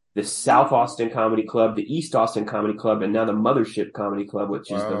Cave, the South Austin Comedy Club, the East Austin Comedy Club, and now the Mothership Comedy Club,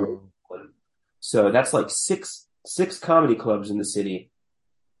 which is the Wow. one. So that's like six comedy clubs in the city.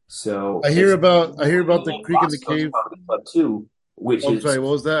 So it's I hear about the and creek in the Roscoe's cave. Comedy Club too, which Oh, I'm sorry, is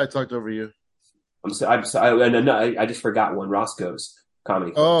what was that? I talked over you. I'm sorry, no, I just forgot one. Roscoe's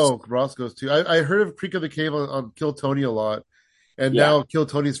Comedy Club. Oh, Roscoe's too. I heard of Creek of the Cave on Kill Tony a lot. And Yeah. now Kill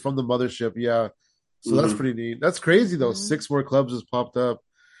Tony's from the mothership. Yeah. So that's Hmm. pretty neat. That's crazy though. Mhm. Six more clubs has popped up.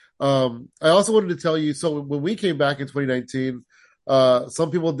 I also wanted to tell you, so when we came back in 2019,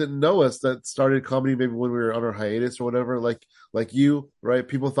 some people didn't know us that started comedy maybe when we were on our hiatus or whatever, like you, right?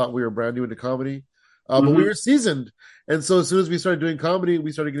 People thought we were brand new into comedy. But we Hmm. were seasoned. And so as soon as we started doing comedy,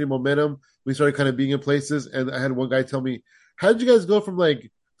 we started getting momentum. We started kind of being in places. And I had one guy tell me, how did you guys go from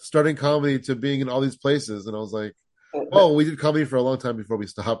like starting comedy to being in all these places? And I was like, oh, we did comedy for a long time before we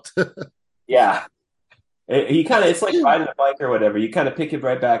stopped. Yeah. You kind of, it's like riding a bike or whatever. You kind of pick it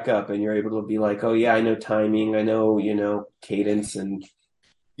right back up and you're able to be like, oh, yeah, I know timing. I know, cadence and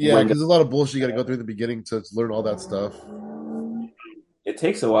Yeah, when to. because there's a lot of bullshit you got to go through in the beginning to learn all that stuff. It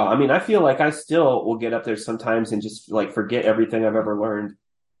takes a while. I mean, I feel like I still will get up there sometimes and just like forget everything I've ever learned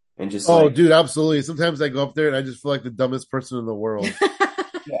and just Oh, like, dude, absolutely. Sometimes I go up there and I just feel like the dumbest person in the world.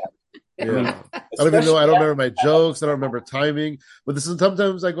 yeah. I mean, Yeah. I don't even know. especially I don't remember my jokes. I don't remember timing. But this is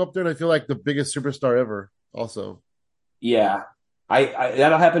sometimes I go up there and I feel like the biggest superstar ever. Also, yeah, I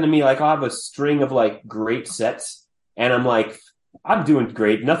that'll happen to me. Like I'll have a string of like great sets, and I'm like, I'm doing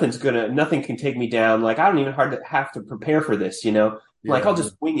great. Nothing can take me down. Like I don't even hard to have to prepare for this. I'm like I'll yeah.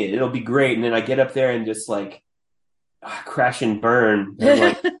 just wing it. It'll be great. And then I get up there and just like crash and burn. And I'm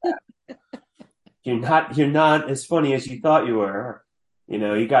like, you're not as funny as you thought you were.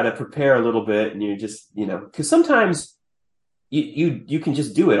 You got to prepare a little bit, and you just because sometimes you can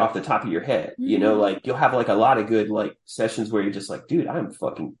just do it off the top of your head. Mhm. Like you'll have like a lot of good like sessions where you're just like, dude, I'm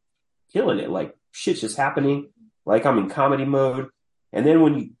fucking killing it. Like shit's just happening. Like I'm in comedy mode. And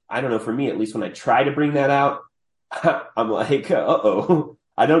then I don't know, for me at least, when I try to bring that out, I'm like, uh-oh,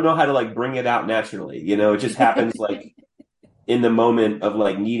 I don't know how to like bring it out naturally. It just happens like in the moment of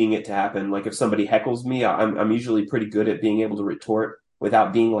like needing it to happen. Like if somebody heckles me, I'm usually pretty good at being able to retort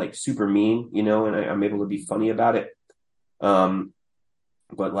without being like super mean, and I'm able to be funny about it. Um,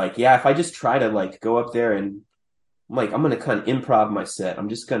 but like, yeah, if I just try to like go up there and I'm gonna kind of improv my set. I'm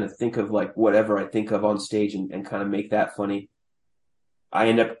just gonna think of like whatever I think of on stage and kind of make that funny. I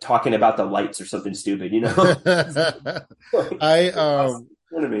end up talking about the lights or something stupid, I Like, um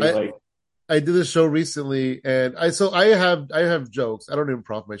what I mean, I like, I did a show recently, and I have jokes. I don't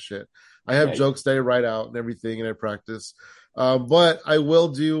improv my shit. I have Yeah. jokes that I write out and everything, and I practice. But I will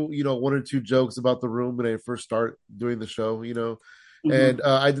do one or two jokes about the room when I first start doing the show. Hmm. And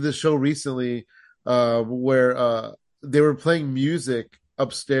I did a show recently where they were playing music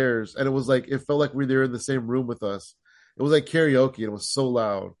upstairs, and it was like it felt like we were in the same room with us. It was like karaoke, and it was so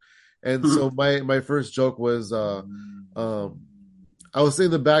loud. And so my first joke was um I was sitting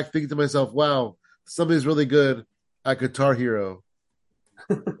in the back thinking to myself, wow, somebody's really good at Guitar Hero.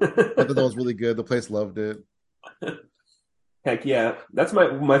 I thought that was really good. The place loved it. Heck yeah, that's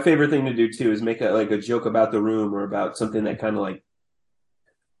my favorite thing to do too, is make a joke about the room or about something that kind of like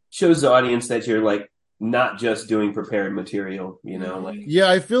shows the audience that you're like not just doing prepared material, like Yeah,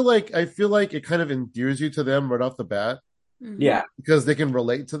 I feel like it kind of endears you to them right off the bat yeah. because they can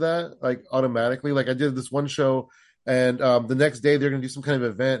relate to that like automatically. Like I did this one show, and the next day they're gonna do some kind of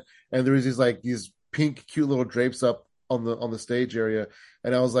event, and there was these pink cute little drapes up on the stage area,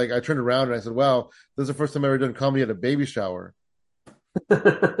 and I was like, I turned around and I said, "Wow, this is the first time I've ever done comedy at a baby shower."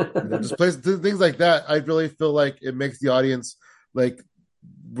 Just plays things like that. I really feel like it makes the audience like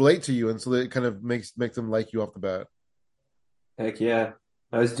relate to you, and so it kind of makes them like you off the bat. Heck yeah.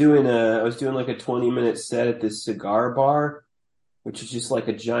 I was doing like a 20-minute set at this cigar bar, which is just like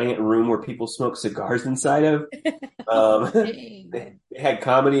a giant room where people smoke cigars inside of. Dang. They had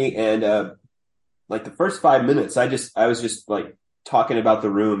comedy, and like the first 5 minutes, I was just like talking about the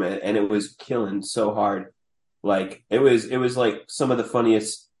room, and it was killing so hard. Like it was like some of the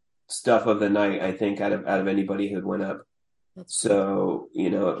funniest stuff of the night, I think, out of anybody who went up. That's cool.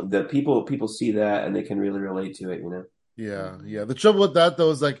 So, the people see that and they can really relate to it. Yeah, yeah. The trouble with that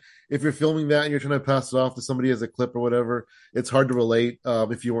though is like if you're filming that and you're trying to pass it off to somebody as a clip or whatever, it's hard to relate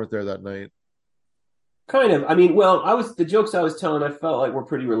if you weren't there that night. Kind of. I mean, well, the jokes I was telling, I felt like were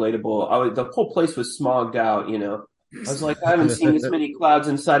pretty relatable. The whole place was smogged out. I was like, I haven't seen this many clouds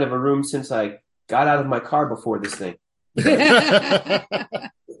inside of a room since I got out of my car before this thing.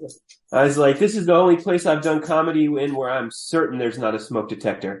 I was like, this is the only place I've done comedy in where I'm certain there's not a smoke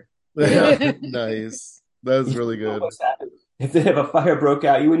detector. Nice. That's really good. What's happened? If a fire broke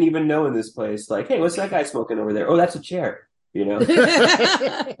out, you wouldn't even know in this place. Like, hey, what's that guy smoking over there? Oh, that's a chair. It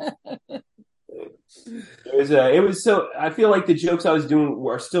was so. I feel like the jokes I was doing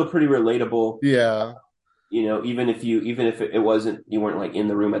were still pretty relatable. Yeah. Even if it wasn't, you weren't like in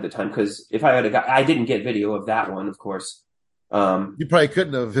the room at the time. Because if I I didn't get video of that one, of course. You probably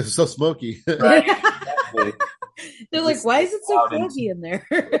couldn't have. It's so smoky. Right. Exactly. They're like, why is it so foggy in there?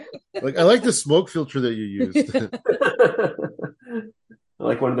 Like I like the smoke filter that you used.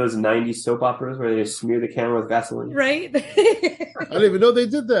 Like one of those 90s soap operas where they just smear the camera with Vaseline. Right? I didn't even know they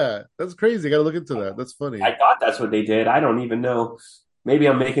did that. That's crazy. I got to look into that. That's funny. I thought that's what they did. I don't even know. Maybe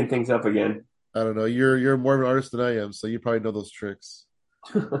I'm making things up again. I don't know. You're more of an artist than I am, so you probably know those tricks.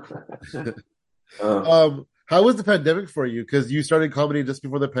 How was the pandemic for you? Because you started comedy just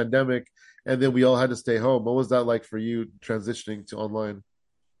before the pandemic, and then we all had to stay home. What was that like for you transitioning to online?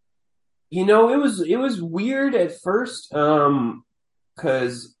 It was weird at first,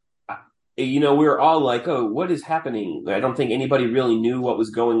 because we were all like, "Oh, what is happening?" I don't think anybody really knew what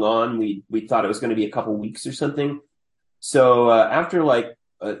was going on. We thought it was going to be a couple weeks or something. So after like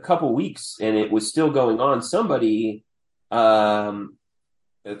a couple weeks, and it was still going on, somebody,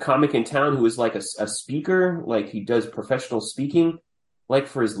 a comic in town who was like a speaker, like he does professional speaking, like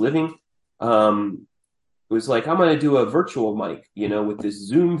for his living, was like, I'm going to do a virtual mic, with this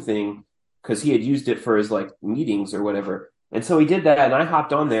Zoom thing, because he had used it for his like meetings or whatever. And so he did that, and I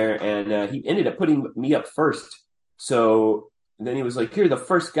hopped on there, and he ended up putting me up first. So then he was like, "You're the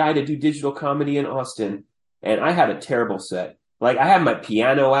first guy to do digital comedy in Austin," and I had a terrible set. Like I had my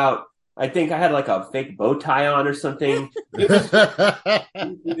piano out. I think I had like a fake bow tie on or something. It was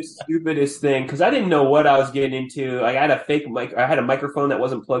the stupidest thing because I didn't know what I was getting into. I had a fake mic. I had a microphone that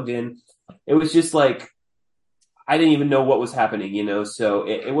wasn't plugged in. It was just like I didn't even know what was happening. So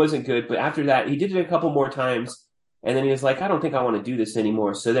it wasn't good. But after that, he did it a couple more times, and then he was like, "I don't think I want to do this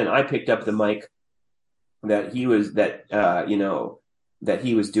anymore." So then I picked up the mic that he was that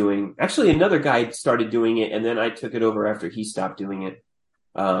he was doing. Actually, another guy started doing it, and then I took it over after he stopped doing it.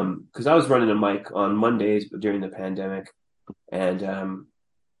 Because I was running a mic on Mondays during the pandemic, and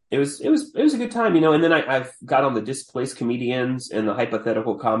it was a good time, And then I got on the Displaced Comedians and the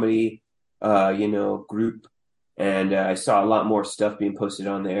Hypothetical Comedy, group, and I saw a lot more stuff being posted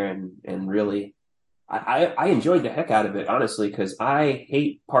on there, and really, I enjoyed the heck out of it, honestly, because I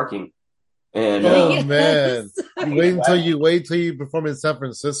hate parking. And Oh Yes. man, you wait till you perform in San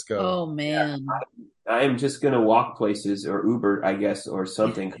Francisco. Oh man. I am just gonna walk places or Uber, I guess, or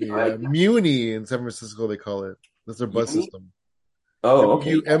something. Yeah, Muni in San Francisco they call it. That's their bus Uni? system. Oh,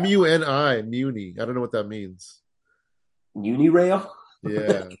 okay. Muni, Muni. I don't know what that means. Unirail? Yeah, it's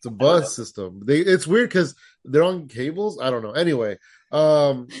a I don't know. bus system. It's weird because they're on cables. I don't know. Anyway,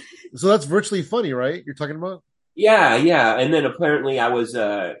 so that's virtually funny, right? You're talking about? Yeah, yeah. And then apparently I was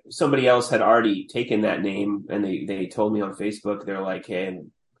somebody else had already taken that name and they told me on Facebook, they're like, hey,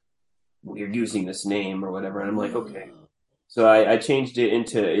 we're using this name or whatever. And I'm like, okay. So I changed it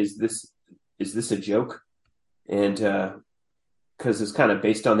into is this a joke? And because it's kind of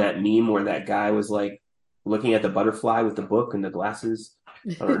based on that meme where that guy was like looking at the butterfly with the book and the glasses.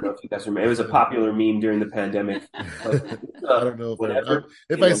 I don't know if you guys remember. It was a popular meme during the pandemic. Like, I don't know whatever,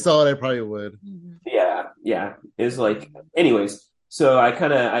 if I saw it, I probably would. yeah, yeah. It's like, anyways. So I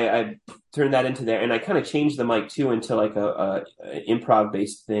turned that into there, and I kind of changed the mic too into like a improv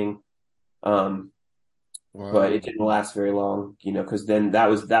based thing. Um, but Wow. it didn't last very long, because then that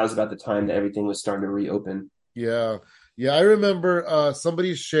was about the time that everything was starting to reopen. Yeah. Yeah, I remember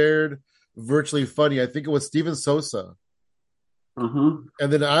somebody shared virtually funny. I think it was Steven Sosa. Hmm.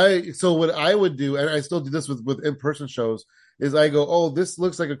 And then so what I would do, and I still do this with in-person shows, is I go, oh, this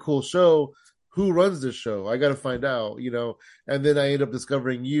looks like a cool show. Who runs this show? I got to find out. And then I end up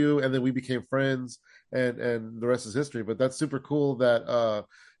discovering you, and then we became friends, and the rest is history. But that's super cool that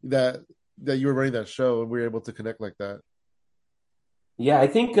that you were running that show and we were able to connect like that. Yeah, I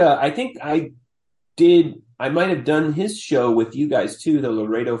think I did. I might have done his show with you guys too, the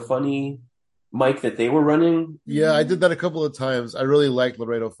Laredo Funny mic that they were running. Yeah, I did that a couple of times. I really liked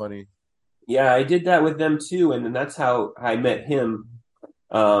Laredo Funny. Yeah, I did that with them too, and then that's how I met him.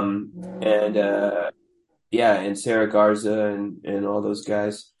 And yeah, and Sarah Garza and all those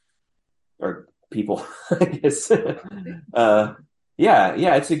guys or people, I guess. Yeah,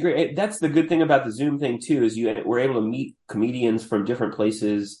 it's a great. That's the good thing about the Zoom thing too, is we're able to meet comedians from different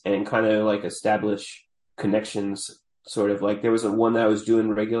places and kind of like establish connections. Sort of like there was one that I was doing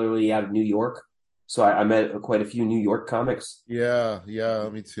regularly out of New York, so I met quite a few New York comics. Yeah, yeah,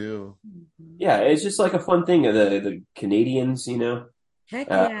 me too. Yeah, it's just like a fun thing. The Canadians. Heck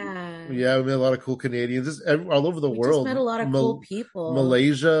Uh, yeah. Yeah, we met a lot of cool Canadians all over the We just world. met a lot of cool people.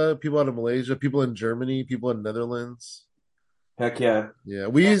 Malaysia, people out of Malaysia, people in Germany, people in Netherlands. heck yeah. Yeah,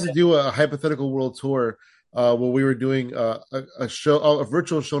 we used to do a hypothetical world tour where we were doing a show, a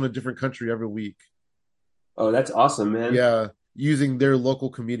virtual show in a different country every week. Oh, that's awesome, man. Yeah, using their local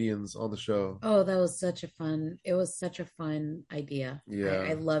comedians on the show. Oh, it was such a fun idea. I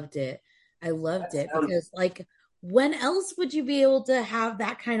Yeah, loved it. I That loved it sounds because like when else would you be able to have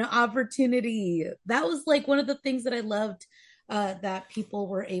that kind of opportunity? That was like one of the things that I loved that people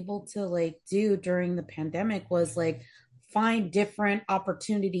were able to like do during the pandemic was like find different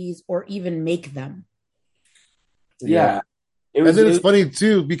opportunities or even make them. yeah. yeah. It And was then it it's was funny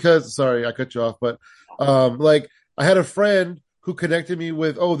too because sorry, I cut you off, but like I had a friend who connected me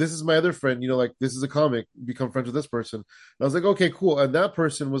with, oh, this is my other friend, like this is a comic, become friends with this person. And I was like, okay, cool. And that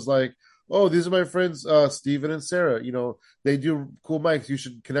person was like, oh, these are my friends, Steven and Sarah, they do cool mics. You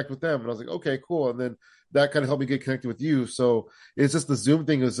should connect with them. And I was like, okay, cool. And then that kind of helped me get connected with you. So it's just the Zoom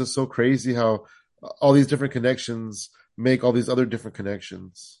thing is just so crazy how all these different connections make all these other different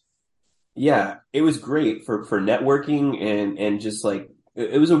connections. Yeah, it was great for networking and just like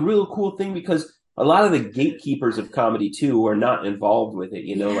it was a real cool thing because a lot of the gatekeepers of comedy too are not involved with it,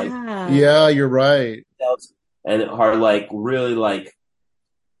 like Yeah. Yeah, you're right. and are like really like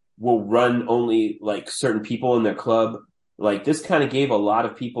will run only like certain people in their club. Like this kind of gave a lot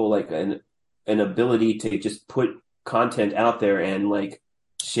of people like an ability to just put content out there and like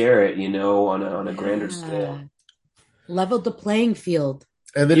share it, on a grander Yeah. scale. Leveled the playing field.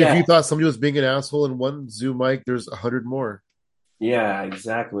 And then if Yeah, you thought somebody was being an asshole in one Zoom mic, there's 100 more. yeah,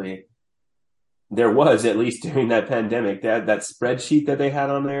 exactly. There was at least during that pandemic that spreadsheet that they had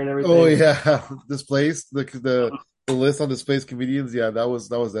on there and Oh everything. yeah, displaced the list on displaced comedians. Yeah, that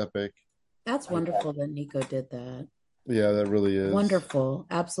was epic. That's wonderful that Nico did that. Yeah, that really is. Wonderful.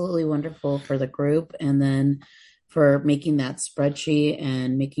 Absolutely wonderful for the group. And then for making that spreadsheet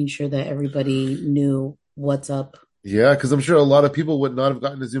and making sure that everybody knew what's up. Yeah, because I'm sure a lot of people would not have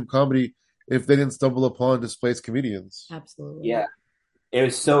gotten to Zoom comedy if they didn't stumble upon displaced comedians. Absolutely. Yeah, it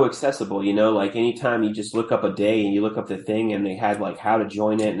was so accessible. Like anytime you just look up a day and you look up the thing and they had like how to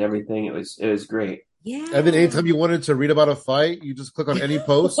join it and everything. It was great. And then Yeah. anytime you wanted to read about a fight, you just click on any Oh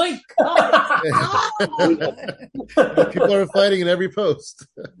post. my God. People are fighting in every post.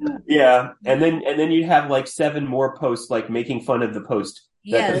 Yeah, and then you'd have like 7 more posts like making fun of the post.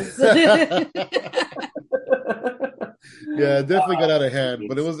 Yes. Yeah, it definitely got out of hand,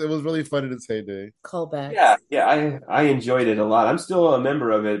 but it It's- was really fun in its heyday. yeah, Callbacks. yeah, I enjoyed it a lot. I'm still a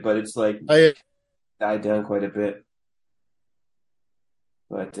member of it, but it's like I died down quite a bit.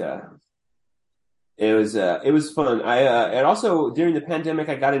 But it was fun. I and also during the pandemic,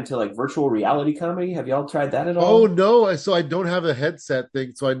 I got into like virtual reality comedy. Have y'all tried that at Oh all? no, so I don't have a headset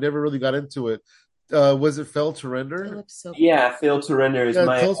thing, so I never really got into it. Was it Fell to It Render? looks so cool. Yeah, Fail to Render is Yeah,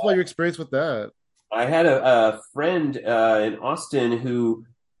 my. tell us about your experience with that. I had a friend in Austin who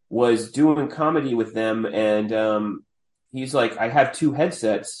was doing comedy with them, and he's like, I have 2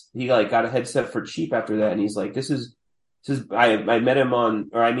 headsets. He like got a headset for cheap after that, and he's like, this is. I met him on,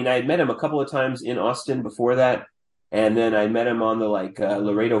 or I mean, I had met him a couple of times in Austin before that, and then I met him on the like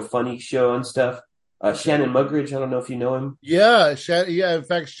Laredo Funny show and stuff. Okay. Shannon Mugridge, I don't know if you know him. Yeah, yeah. In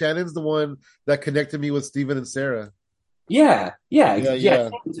fact, Shannon's the one that connected me with Steven and Sarah. Yeah, yeah, Yeah, yeah. yeah,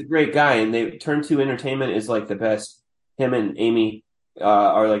 He's a great guy, and they Turn Two Entertainment is like the best. Him and Amy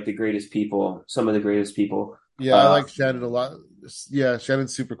are like the greatest people, some of the greatest people. yeah. I Uh, like Shannon a lot. Yeah,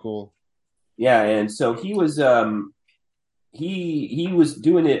 Shannon's super cool. yeah, and so he was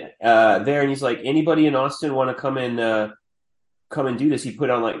doing it there, and he's like, anybody in Austin want to come and do this? He put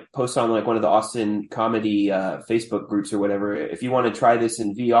on like post on like one of the Austin comedy Facebook groups or whatever. If you want to try this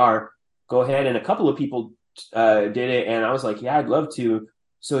in VR, go ahead. And a couple of people did it, and I was like, yeah, I'd love to.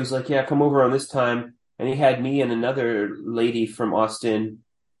 So he's like, yeah, come over on this time. And he had me and another lady from Austin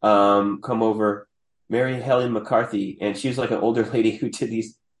come over, Mary Helen McCarthy, and she was like an older lady who did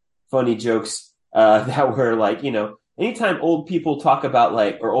these funny jokes that were like, anytime old people talk about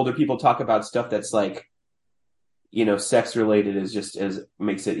like, or older people talk about stuff that's like, sex related is just as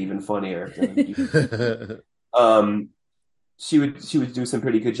makes it even funnier. Um, she would do some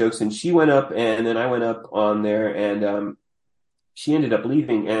pretty good jokes, and she went up, and then I went up on there, and she ended up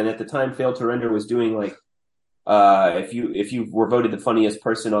leaving. And at the time, Fail to Render was doing like, if you were voted the funniest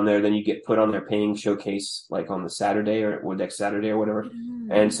person on there, then you get put on their paying showcase like on the Saturday or next Saturday or whatever.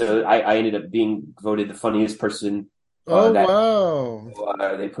 And so I ended up being voted the funniest person Oh that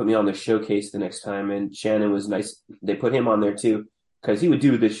wow. they put me on the showcase the next time, and Shannon was nice. They put him on there too because he would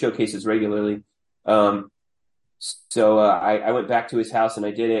do the showcases regularly. Um, so I went back to his house and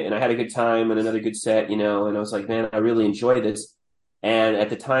I did it, and I had a good time and another good set, and I was like, man, I really enjoy this. And at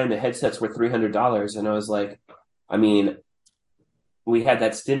the time, the headsets were $300, and I was like, I mean, we had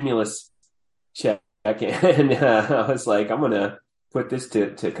that stimulus check, and I was like, I'm gonna put this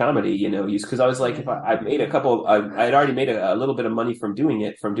to comedy, use because I was like, if I made a couple, I had already made a little bit of money from doing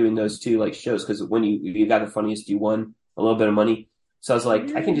it, from doing those 2 like shows, because when you got the funniest, you won a little bit of money. So I was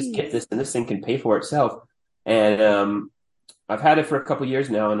like, I can just get Nice. this, and this thing can pay for itself. And I've had it for a couple years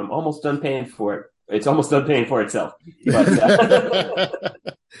now, and I'm almost done paying for it. It's almost done paying for itself, but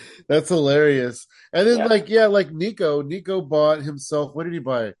That's hilarious. And then yeah. like yeah, like Nico bought himself, what did he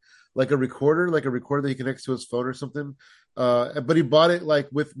buy? Like a recorder that he connects to his phone or something. But he bought it like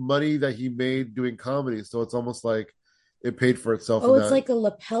with money that he made doing comedy. So it's almost like it paid for itself in Oh, it's that. like a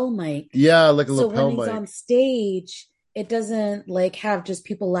lapel mic. Yeah, like a So when lapel he's mic. on stage, it doesn't like have just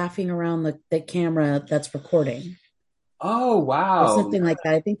people laughing around the camera that's recording Oh or wow. something like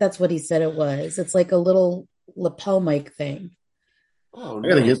that. I think that's what he said it was. It's like a little lapel mic thing. Oh I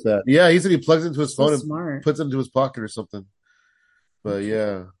gotta nice. get that. Yeah, he said he plugs it into his So phone and smart. puts it into his pocket or something. But Okay.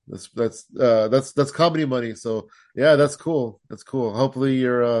 yeah, that's comedy money. So yeah, that's cool. That's cool. Hopefully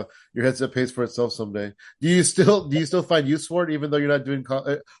your headset pays for itself someday. Do you still find use for it even though you're not doing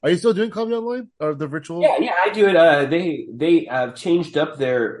are you still doing comedy online or the virtual? Yeah, I do it. They have changed up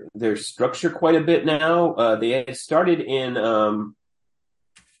their structure quite a bit now. They had started in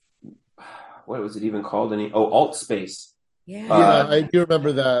what was it even called? Alt Space. Yeah, Uh, Yeah. I do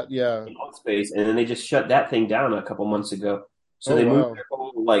remember that. Yeah. Alt Space, and then they just shut that thing down a couple months ago. So Oh they moved wow. their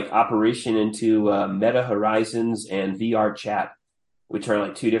whole like operation into Meta Horizons and VR Chat, which are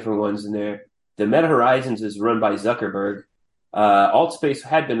like 2 different ones in there. The Meta Horizons is run by Zuckerberg. AltSpace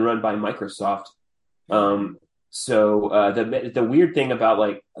had been run by Microsoft. Um, so the weird thing about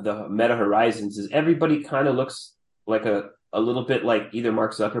like the Meta Horizons is everybody kind of looks like a little bit like either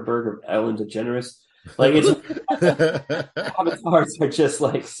Mark Zuckerberg or Ellen DeGeneres. Like it's avatars are just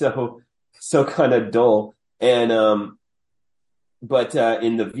like so kind of dull. And but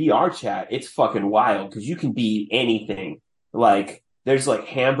in the VR chat, it's fucking wild because you can be anything. Like there's like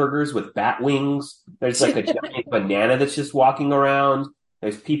hamburgers with bat wings. There's like a giant banana that's just walking around.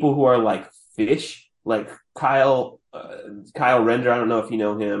 There's people who are like fish. like Kyle Render. I don't know if you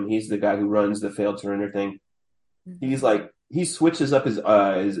know him. He's the guy who runs the Failed to Render thing. He's like he switches up his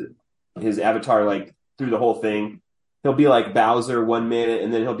avatar like through the whole thing. He'll be like Bowser 1 minute,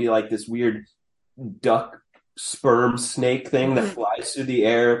 and then he'll be like this weird duck sperm snake thing that flies through the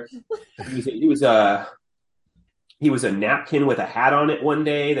air. He was a napkin with a hat on it one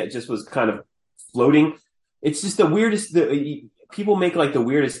day that just was kind of floating. It's just the weirdest. People make like the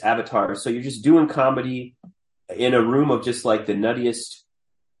weirdest avatars. So you're just doing comedy in a room of just like the nuttiest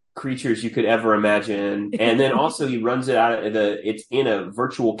creatures you could ever imagine. And then also he runs it out of it's in a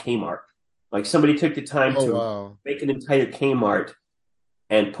virtual Kmart. Like somebody took the time to make an entire Kmart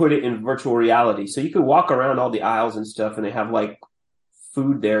and put it in virtual reality. So you could walk around all the aisles and stuff, and they have like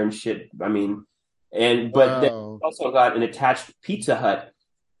food there and shit. I mean, but they also got an attached Pizza Hut,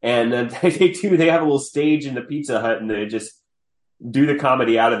 and then they have a little stage in the Pizza Hut, and they just do the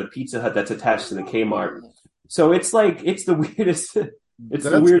comedy out of the Pizza Hut that's attached to the Kmart. So it's the weirdest. It's That's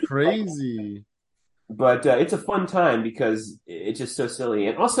the weirdest crazy. But it's a fun time because it's just so silly,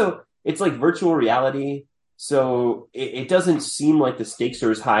 and also it's like virtual reality. So it doesn't seem like the stakes are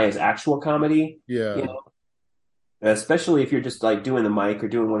as high as actual comedy. Yeah. You know? Especially if you're just like doing the mic or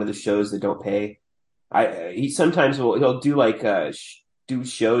doing one of the shows that don't pay. He sometimes he'll do like do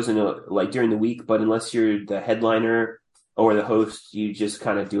shows and like during the week, but unless you're the headliner or the host, you just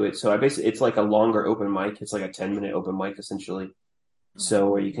kind of do it. So it's like a longer open mic. It's like a 10-minute open mic essentially. So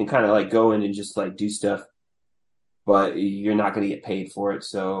where you can kind of like go in and just like do stuff, but you're not going to get paid for it.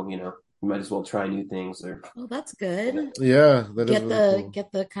 So, you might as well try new things. Oh, that's good. Yeah, Get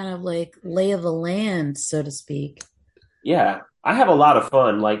the kind of like lay of the land, so to speak. Yeah, I have a lot of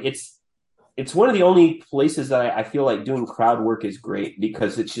fun. Like it's one of the only places that I feel like doing crowd work is great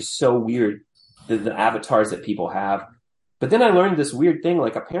because it's just so weird the avatars that people have. But then I learned this weird thing.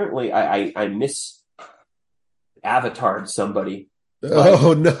 Like apparently I miss avatared somebody.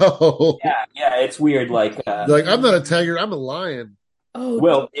 Oh no! Yeah, it's weird. Like I'm not a tiger. I'm a lion. Oh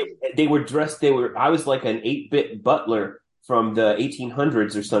well, they were dressed. I was like an 8-bit butler from the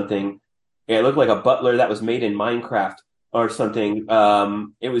 1800s or something. Yeah, it looked like a butler that was made in Minecraft or something.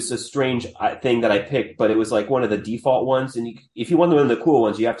 It was a strange thing that I picked, but it was like one of the default ones. And if you want one of the cool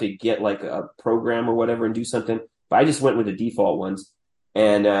ones, you have to get like a program or whatever and do something. But I just went with the default ones,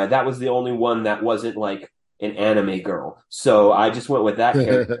 and that was the only one that wasn't like an anime girl. So I just went with that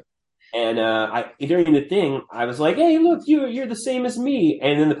character. And during the thing, I was like, "Hey, look, you're the same as me."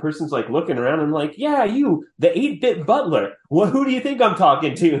 And then the person's like looking around and like, "Yeah, you, the 8-bit butler. Well, who do you think I'm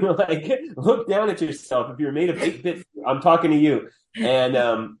talking to?" Like, look down at yourself. If you're made of 8-bit, I'm talking to you.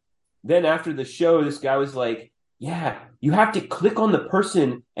 And then after the show, this guy was like, "Yeah, you have to click on the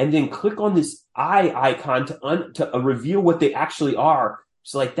person and then click on this eye icon to reveal what they actually are."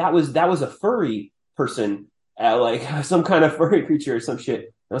 So like that was a furry person, like some kind of furry creature or some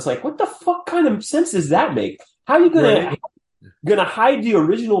shit. I was like, what the fuck kind of sense does that make? How are you gonna hide the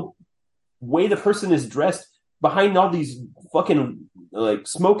original way the person is dressed behind all these fucking like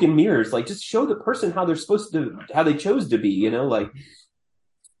smoke and mirrors? Like, just show the person how they chose to be, like.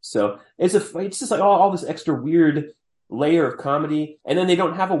 So it's just like all this extra weird layer of comedy, and then they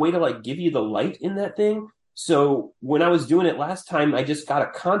don't have a way to like give you the light in that thing. So when I was doing it last time, I just got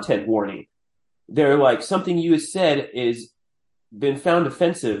a content warning. They're like, something you said is been found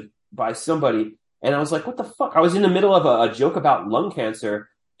offensive by somebody, and I was like, what the fuck? I was in the middle of a joke about lung cancer,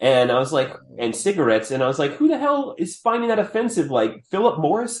 and I was like, and cigarettes, and I was like, who the hell is finding that offensive? Like Philip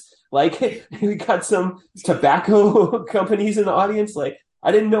Morris? Like, we got some tobacco companies in the audience. Like,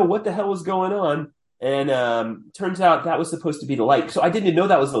 I didn't know what the hell was going on, and turns out that was supposed to be the light. So I didn't know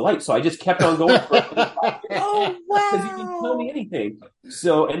that was the light, so I just kept on going for it. Oh wow! Because you didn't tell me anything.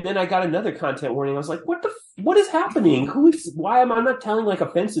 So, and then I got another content warning. I was like, what is happening? Why am I not telling like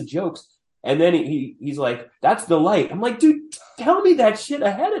offensive jokes? And then he's like, that's the light. I'm like, dude, tell me that shit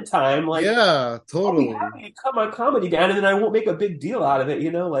ahead of time. Like, yeah, totally. I'll be happy to cut my comedy down, and then I won't make a big deal out of it,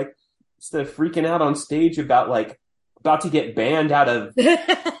 like instead of freaking out on stage about to get banned out of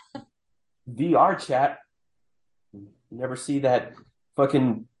VR chat. Never see that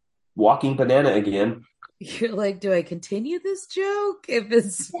fucking walking banana again. You're like, do I continue this joke if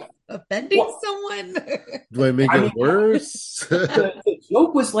it's offending someone? Do I make it worse? The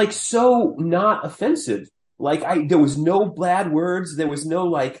joke was like so not offensive. Like there was no bad words. There was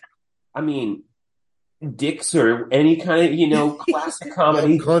no dicks or any kind of classic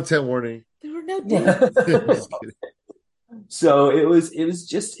comedy. Content warning. There were no dicks. So it was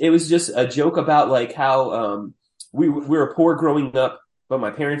just a joke about like how we were poor growing up, but my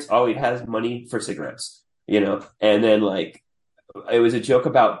parents always had money for cigarettes. And then like It was a joke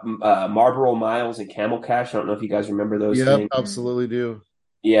about Marlboro Miles and Camel Cash. I don't know if you guys remember those Yep, things. absolutely do.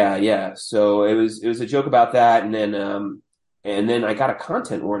 Yeah, yeah. So it was a joke about that, and then I got a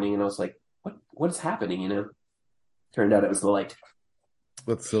content warning, and I was like, what is happening? Turned out it was the light.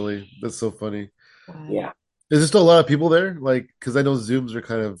 That's silly. That's so funny. Wow. Yeah, Is there still a lot of people there? Like, because I know Zooms are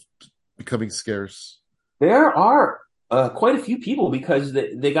kind of becoming scarce. there are quite a few people because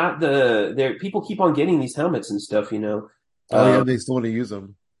they got their people keep on getting these helmets and stuff. Oh yeah, Um, they still want to use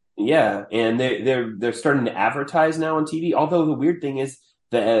them. yeah, and they're starting to advertise now on TV. Although the weird thing is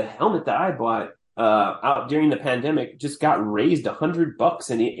the helmet that I bought out during the pandemic just got raised $100,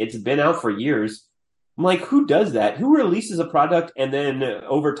 and it's been out for years. I'm like, who does that? Who releases a product and then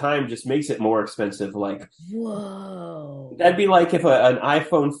over time just makes it more expensive? Like Whoa. that'd be like if an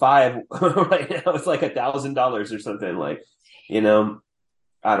iPhone 5 right now is like $1,000 or something. Like, you know,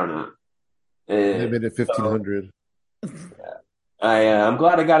 I don't know. They Uh, made it 1,500. I'm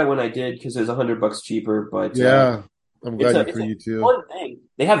glad I got it when I did because it was $100 cheaper. But Yeah, I'm it's glad a you it's for a you too. fun thing.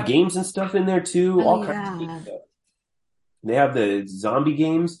 They have games and stuff in there too, Oh all kinds of neat yeah. stuff. They have the zombie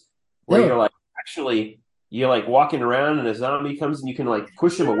games where Oh. you're like walking around and a zombie comes and you can like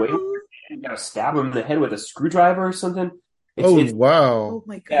push him away. You gotta stab him in the head with a screwdriver or something. It's Oh it's wow. Oh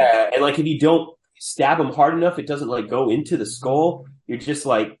my God. Yeah, and like if you don't stab him hard enough, it doesn't like go into the skull. You're just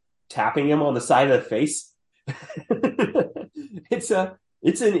like tapping him on the side of the face. it's a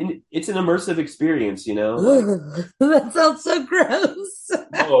it's an immersive experience. Like, That sounds so gross.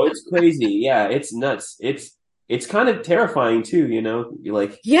 oh, it's crazy. Yeah, it's nuts. It's kind of terrifying too. You're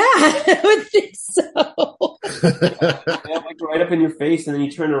like, Yeah, I would think so. yeah, like right up in your face, and then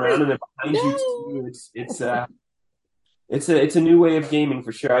you turn around and they're behind you No. too. It's a new way of gaming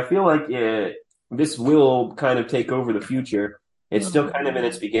for sure. I feel like this will kind of take over the future. It's still kind of in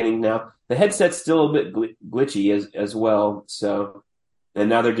its beginning now. The headset's still a bit glitchy as well. So, and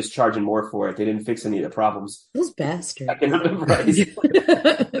now they're just charging more for it. They didn't fix any of the problems Those back in bastards. the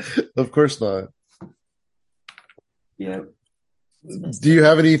price. Of course not. Yeah. Do you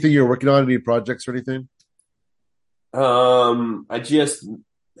have anything you're working on? Any projects or anything?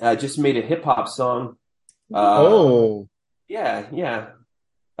 I just made a hip hop song. Uh, Oh, yeah, yeah.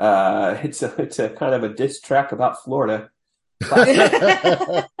 It's a kind of a diss track about Florida. Classic,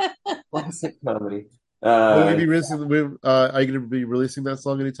 That's classic comedy. will we Uh, be releasing? Are you going to be releasing that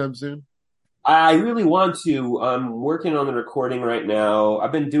song anytime soon? I really want to. I'm working on the recording right now.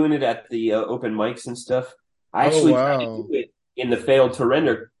 I've been doing it at the open mics and stuff. I Oh actually tried to do wow. it in the Failed to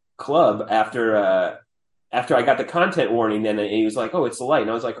Render club after I got the content warning. Then he was like, "Oh, it's the light,"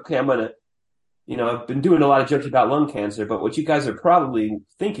 and I was like, "Okay, I'm gonna." I've been doing a lot of jokes about lung cancer, but what you guys are probably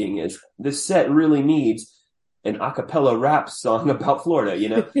thinking is this set really needs an a cappella rap song about Florida.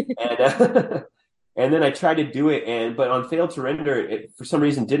 And and then I tried to do it, but on Failed to Render, it for some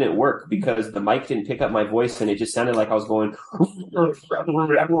reason didn't work because the mic didn't pick up my voice, and it just sounded like I was going,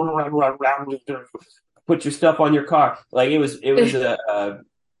 "Put your stuff on your car." Like it was a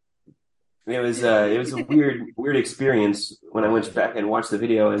weird experience when I went back and watched the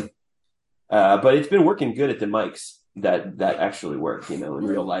video, and but it's been working good at the mics that actually work, in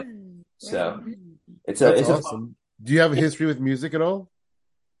real life. right. So it's a That's it's a awesome. Do you have a history with music at all?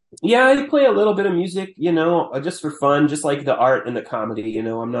 yeah. I play a little bit of music, just for fun, just like the art and the comedy.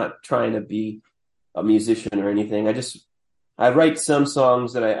 I'm not trying to be a musician or anything. I write some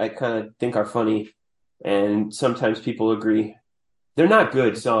songs that I kind of think are funny, and sometimes people agree they're not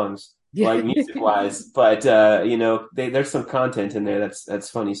good songs, Yeah. like music wise, but there's some content in there that's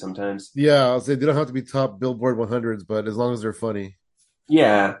funny sometimes. Yeah, I'll say they don't have to be top Billboard 100s, but as long as they're funny.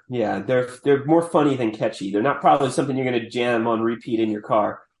 Yeah, yeah, they're more funny than catchy. They're not probably something you're going to jam on repeat in your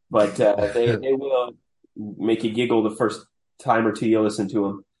car, but they will make you giggle the first time or two you listen to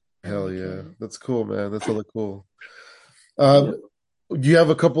them. Hell yeah, that's cool, man. That's hella cool. Yeah. Um, do you have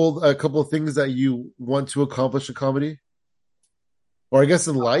a couple of things that you want to accomplish in comedy, or I guess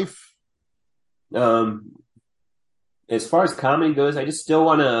in life? Um, as far as comedy goes, I just still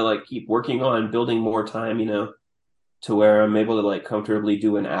want to like keep working on building more time, to where I'm able to like comfortably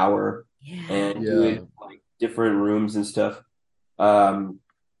do an hour Yeah. and do it Yeah, in, like different rooms and stuff. Um,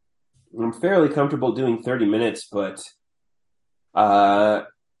 I'm fairly comfortable doing 30 minutes, but uh,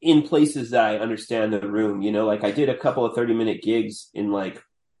 in places that I understand the room, like I did a couple of 30-minute gigs in like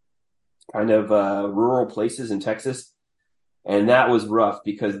kind of rural places in Texas, and that was rough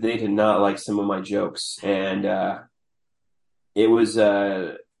because they did not like some of my jokes, and it was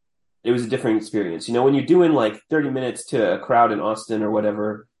uh, it was a different experience. When you're doing like 30 minutes to a crowd in Austin or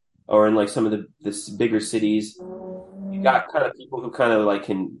whatever, or in like some of the bigger cities, you got kind of people who kind of like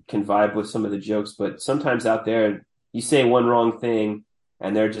can vibe with some of the jokes, but sometimes out there you say one wrong thing,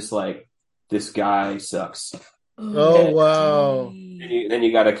 and they're just like, "This guy sucks." Oh And wow. then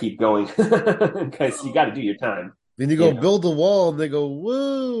you got to keep going because you got to do your time. Then you You go know. build a wall, and they go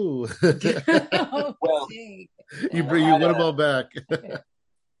woo. Oh, Well, dang. You win them all back.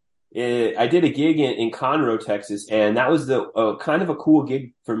 I did a gig in Conroe, Texas, and that was the kind of a cool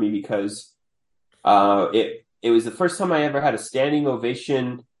gig for me because it was the first time I ever had a standing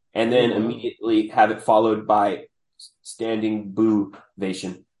ovation, and Oh then wow. immediately have it followed by standing boo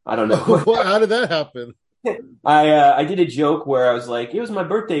ovation. I don't Oh, know. how did that happen? I did a joke where I was like, it was my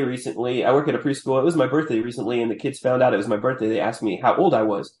birthday recently. I work at a preschool. It was my birthday recently, and the kids found out it was my birthday. They asked me how old I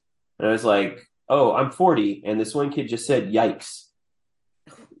was, and I was like, "Oh, I'm 40." And this one kid just said, "Yikes!"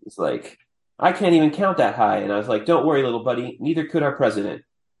 It's like I can't even count that high. And I was like, "Don't worry, little buddy. Neither could our president."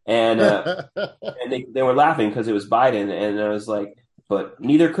 And they were laughing because it was Biden, and I was like, "But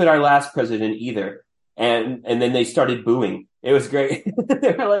neither could our last president either." And then they started booing. It was great.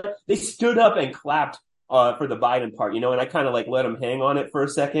 They stood up and clapped for the Biden part, and I kind of like let them hang on it for a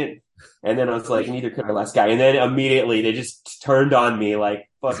second, and then I was like, "Neither could our last guy." And then immediately they just turned on me like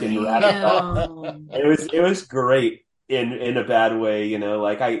fucking rabbit. Damn. It was great in a bad way,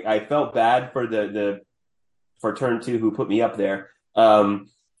 Like I felt bad for for turn two who put me up there.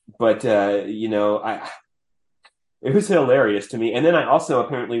 But I it was hilarious to me. And then I also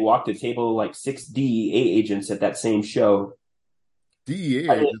apparently walked a table of like 6 DEA agents at that same show. DEA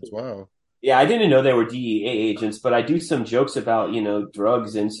I agents, didn't, wow. yeah, I didn't know they were DEA agents, but I do some jokes about,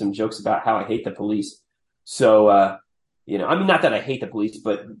 drugs and some jokes about how I hate the police. So, I mean, not that I hate the police,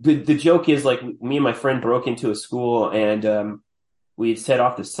 but the joke is like me and my friend broke into a school and we had set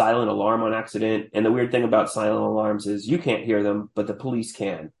off the silent alarm on accident. And the weird thing about silent alarms is you can't hear them, but the police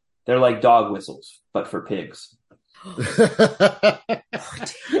can. They're like dog whistles, but for pigs.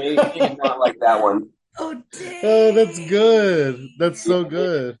 They did not like that one. Oh, Oh, that's dang. good. That's so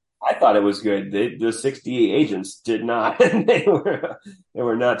good. I thought it was good. The 60 agents did not. They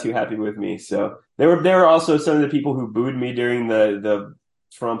were not too happy with me. So there were also some of the people who booed me during the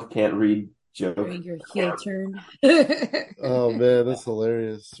Trump can't read joke. During your heel turn. Oh man, that's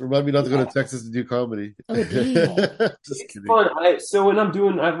hilarious. Remind me not to go to Yeah, Texas to do comedy. Oh, dang. Just it's kidding. fun. So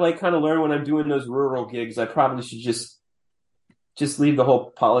I've like kind of learned when I'm doing those rural gigs, I probably should just leave the whole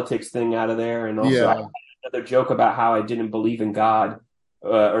politics thing out of there. And also, I had Yeah. another joke about how I didn't believe in God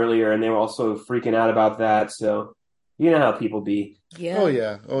earlier, and they were also freaking out about that. So you know how people be. Oh Yeah.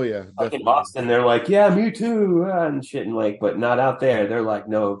 yeah. Oh yeah. Like in Definitely. Boston, they're like, "Yeah, me too," and shit, and like, but not out there. They're like,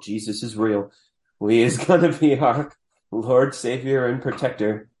 "No, Jesus is real. He is gonna be our Lord, Savior, and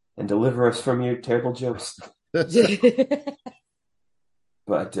Protector, and deliver us from your terrible jokes."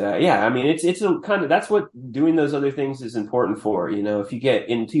 But yeah, I mean, it's a kind of that's what doing those other things is important for. If you get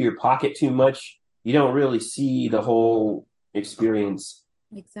into your pocket too much, you don't really see the whole experience.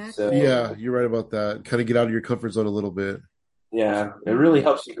 Exactly. Yeah, So you're right about that. Kind of get out of your comfort zone a little bit. yeah, it really Mhm.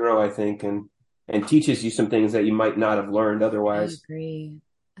 helps you grow, I think, and teaches you some things that you might not have learned I otherwise. agree.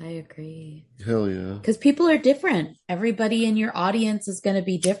 I agree. Hell yeah. Because people are different. Everybody in your audience is going to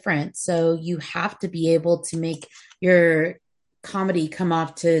be different. So you have to be able to make your comedy come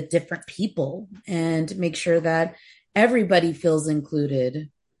off to different people and make sure that everybody feels included.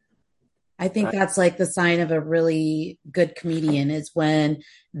 I think I, that's like the sign of a really good comedian is when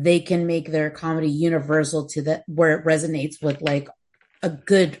they can make their comedy universal to the where it resonates with like a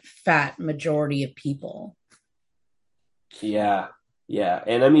good fat majority of people. yeah, yeah,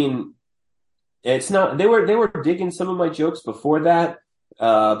 and I mean, it's not they were digging some of my jokes before that,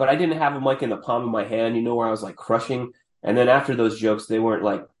 but I didn't have them like in the palm of my hand, where I was like crushing. And then after those jokes, they weren't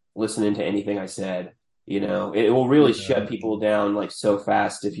like listening to anything I said. It will really Yeah. shut people down like so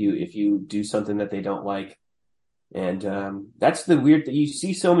fast if you do something that they don't like. And that's the weird thing. You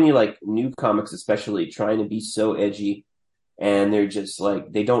see so many like new comics, especially trying to be so edgy, and they're just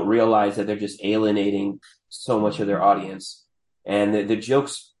like they don't realize that they're just alienating so much of their audience. And the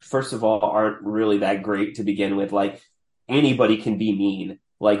jokes, first of all, aren't really that great to begin with. Like anybody can be mean.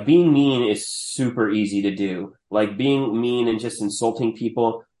 Like being mean is super easy to do. Like being mean and just insulting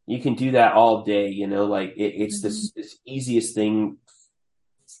people, you can do that all day. Like it's Mhm. this easiest thing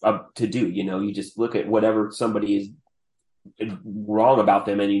to do. You just look at whatever somebody is wrong about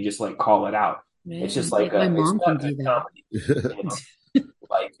them and you just like call it out. It's just Right. like Like my it's mom not can good do that. comedy. You know,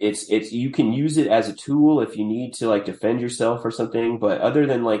 like it's you can use it as a tool if you need to like defend yourself or something. But other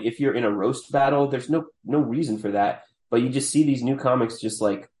than like if you're in a roast battle, there's no reason for that. But you just see these new comics just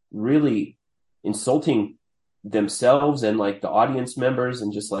like really insulting themselves and like the audience members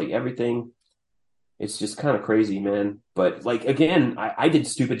and just like everything. It's just kind of crazy, man. But like again, I did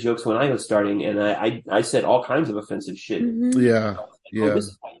stupid jokes when I was starting, and I said all kinds of offensive shit. Hmm. Yeah, Like, oh, this yeah.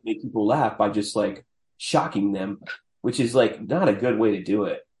 is how you make people laugh by just like shocking them, which is like not a good way to do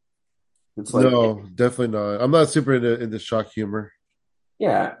it. It's like, No, definitely not. I'm not super into shock humor.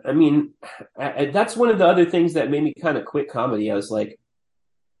 yeah, I mean, that's one of the other things that made me kind of quit comedy. I was like,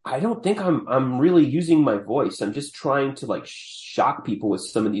 I don't think I'm really using my voice. I'm just trying to like shock people with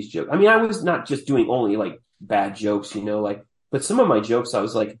some of these jokes. I mean, I was not just doing only like bad jokes, like, but some of my jokes, I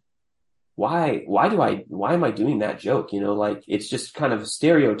was like, why am I doing that joke? Like it's just kind of a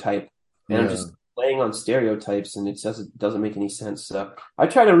stereotype, and I'm Yeah. just playing on stereotypes, and it doesn't make any sense. So I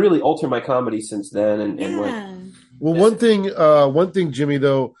try to really alter my comedy since then, and like Yeah. Well, just one thing, Jimmy,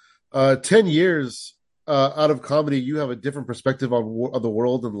 though, 10 years out of comedy, you have a different perspective on the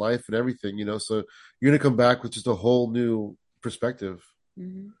world and life and everything. So you're gonna come back with just a whole new perspective.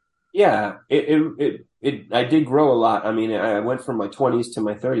 Hmm. yeah, I did grow a lot. I mean, I went from my 20s to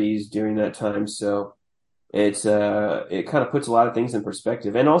my 30s during that time, so it kind of puts a lot of things in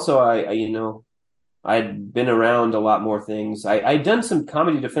perspective. And also, I'd been around a lot more things. I'd done some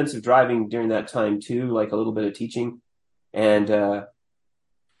comedy defensive driving during that time too, like a little bit of teaching, and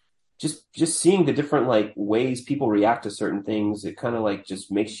just seeing the different like ways people react to certain things. It kind of like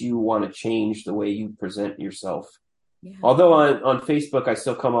just makes you want to change the way you present yourself. Yeah. Although on Facebook, I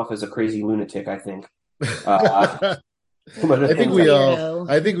still come off as a crazy lunatic, I think. I But think A we all, weirdo.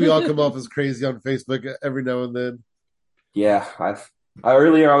 I think we all come off as crazy on Facebook every now and then. yeah,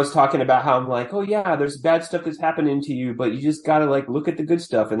 earlier I was talking about how I'm like, oh yeah, there's bad stuff that's happening to you, but you just gotta like look at the good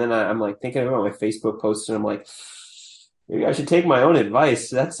stuff. And then I'm like thinking about my Facebook posts, and I'm like, maybe I should take my own advice.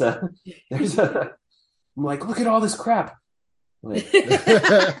 That's a there's a I'm like, look at all this crap. Like,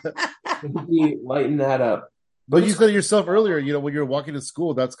 maybe lighten that up. But But you it's said it yourself earlier, when you're walking to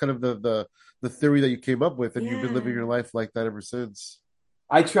school, that's kind of the theory that you came up with, and you've been living Yeah. your life like that ever since.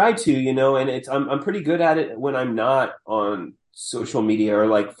 I try to, and I'm pretty good at it when I'm not on social media or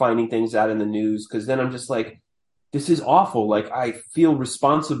like finding things out in the news, because then I'm just like, this is awful. Like I feel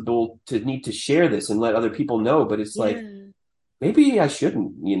responsible to need to share this and let other people know, but it's like Yeah. maybe I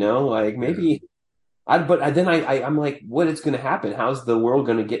shouldn't, like Yeah. maybe then I'm like, what is going to happen? How's the world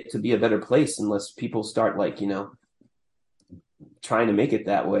going to get to be a better place unless people start like, trying to make it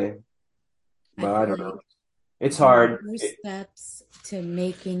that way? I But I feel don't know. like It's the hard. first steps to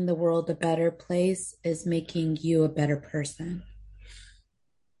making the world a better place is making you a better person.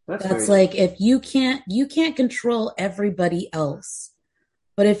 That's That's very like if you can't control everybody else.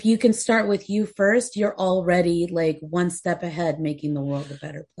 But if you can start with you first, you're already like one step ahead making the world a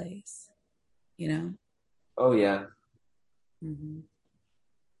better place, you know? Oh yeah. Hmm.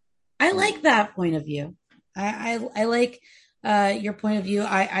 I like that point of view. I like your point of view.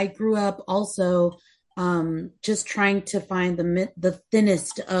 I grew up also just trying to find the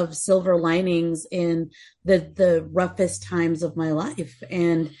thinnest of silver linings in the roughest times of my life,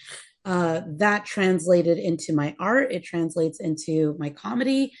 and that translated into my art. It translates into my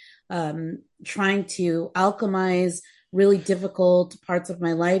comedy. Trying to alchemize really difficult parts of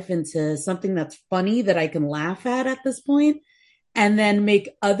my life into something that's funny that I can laugh at this point, and then make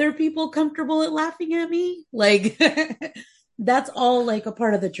other people comfortable at laughing at me. Like that's all like a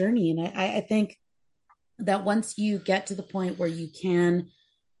part of the journey. And I think that once you get to the point where you can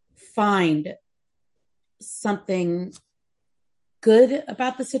find something good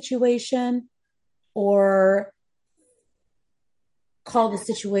about the situation, or call the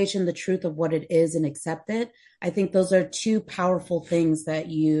situation the truth of what it is and accept it, I think those are two powerful things that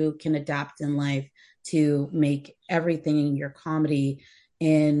you can adapt in life to make everything in your comedy,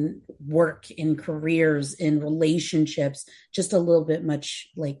 in work, in careers, in relationships, just a little bit much,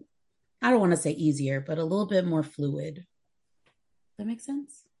 like, I don't want to say easier, but a little bit more fluid. Does that make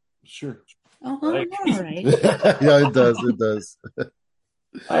sense? Sure. Oh, I all right. Yeah, it does. It does.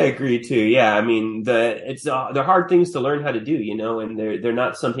 I agree too. Yeah, I mean they're hard things to learn how to do, and they're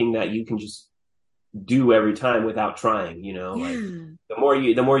not something that you can just do every time without trying. Like Yeah.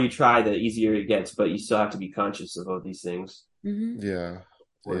 the more you try, the easier it gets. But you still have to be conscious of all these things. Hmm. Yeah.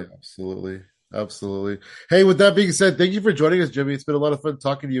 Yeah, Work. absolutely. Absolutely. Hey, with that being said, thank you for joining us, Jimmy. It's been a lot of fun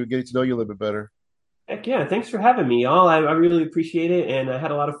talking to you and getting to know you a little bit better. Heck yeah! Thanks for having me, y'all. I really appreciate it, and I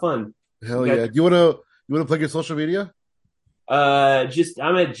had a lot of fun. You Hell guys, yeah. Do you wanna plug your social media? just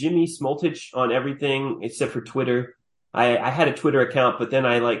I'm at Jimmy Smoltich on everything except for Twitter. I had a Twitter account, but then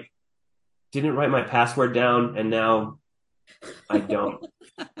I like didn't write my password down, and now I don't.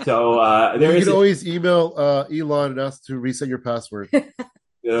 So Well, there you can is a always email Elon and ask to reset your password.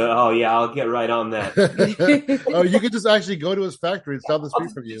 Oh yeah, I'll get right on that. Oh, you could just actually go to his factory. It's down the I'll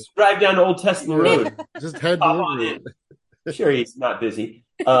street from you. just drive down to Old Testament Yeah, Road. just hand Hop deliver on it. in. Sure, he's not busy.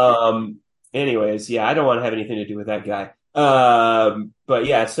 Anyways, yeah, I don't want to have anything to do with that guy. But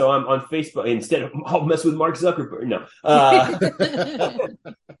yeah, so I'm on Facebook instead of I'll mess with Mark Zuckerberg. No,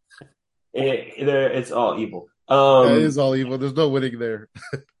 it's all evil. Yeah, it is all evil. There's no winning there.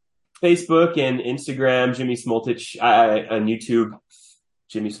 Facebook and Instagram, Jimmy Smoltich, on YouTube,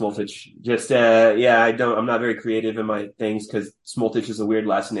 Jimmy Smoltich. Just yeah, I'm not very creative in my things because Smoltich is a weird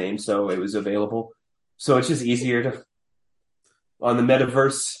last name, so it was available. So it's just easier to on the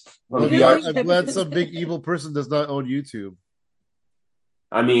metaverse on Well, VR. I'm glad some big evil person does not own YouTube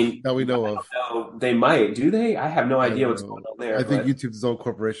I mean, that we know I of. don't know. They might. Do they? I have no I idea don't what's going know. on I there, think but YouTube's its own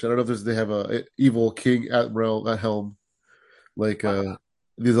corporation. I don't know if they have a evil king at helm like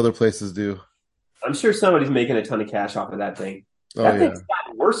these other places do. I'm sure somebody's making a ton of cash off of that thing. Oh That yeah. thing's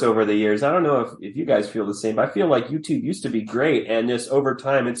gotten worse over the years. I don't know if you guys feel the same, but I feel like YouTube used to be great, and just over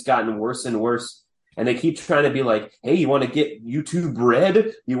time, it's gotten worse and worse. And they keep trying to be like, "Hey, you want to get YouTube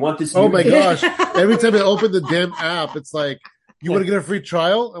Red? You want this Oh new?" my gosh. Every time I open the damn app, it's like, you want to get a free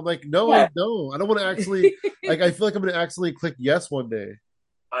trial? I'm like, no, I Yeah, don't. I don't want to actually like I feel like I'm gonna accidentally click yes one day.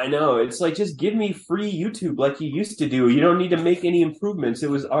 I know. It's like just give me free YouTube like you used to do. You don't need to make any improvements. It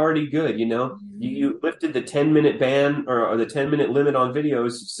was already good, you know. You lifted the 10-minute ban or the 10-minute limit on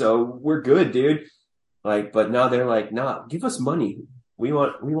videos, so we're good, dude. Like, but now they're like, nah, give us money. We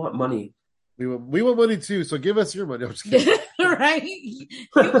want money. We want money too, so give us your money. I'm just kidding. Right?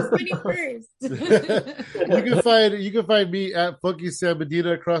 Give us money first. You can find me at Funky Sam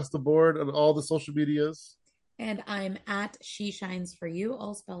Medina across the board on all the social medias. And I'm at She Shines For You,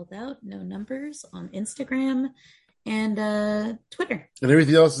 all spelled out, no numbers, on Instagram and Twitter. And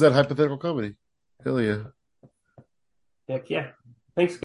everything else is at Hypothetical Comedy. Hell yeah. Heck yeah. Thanks.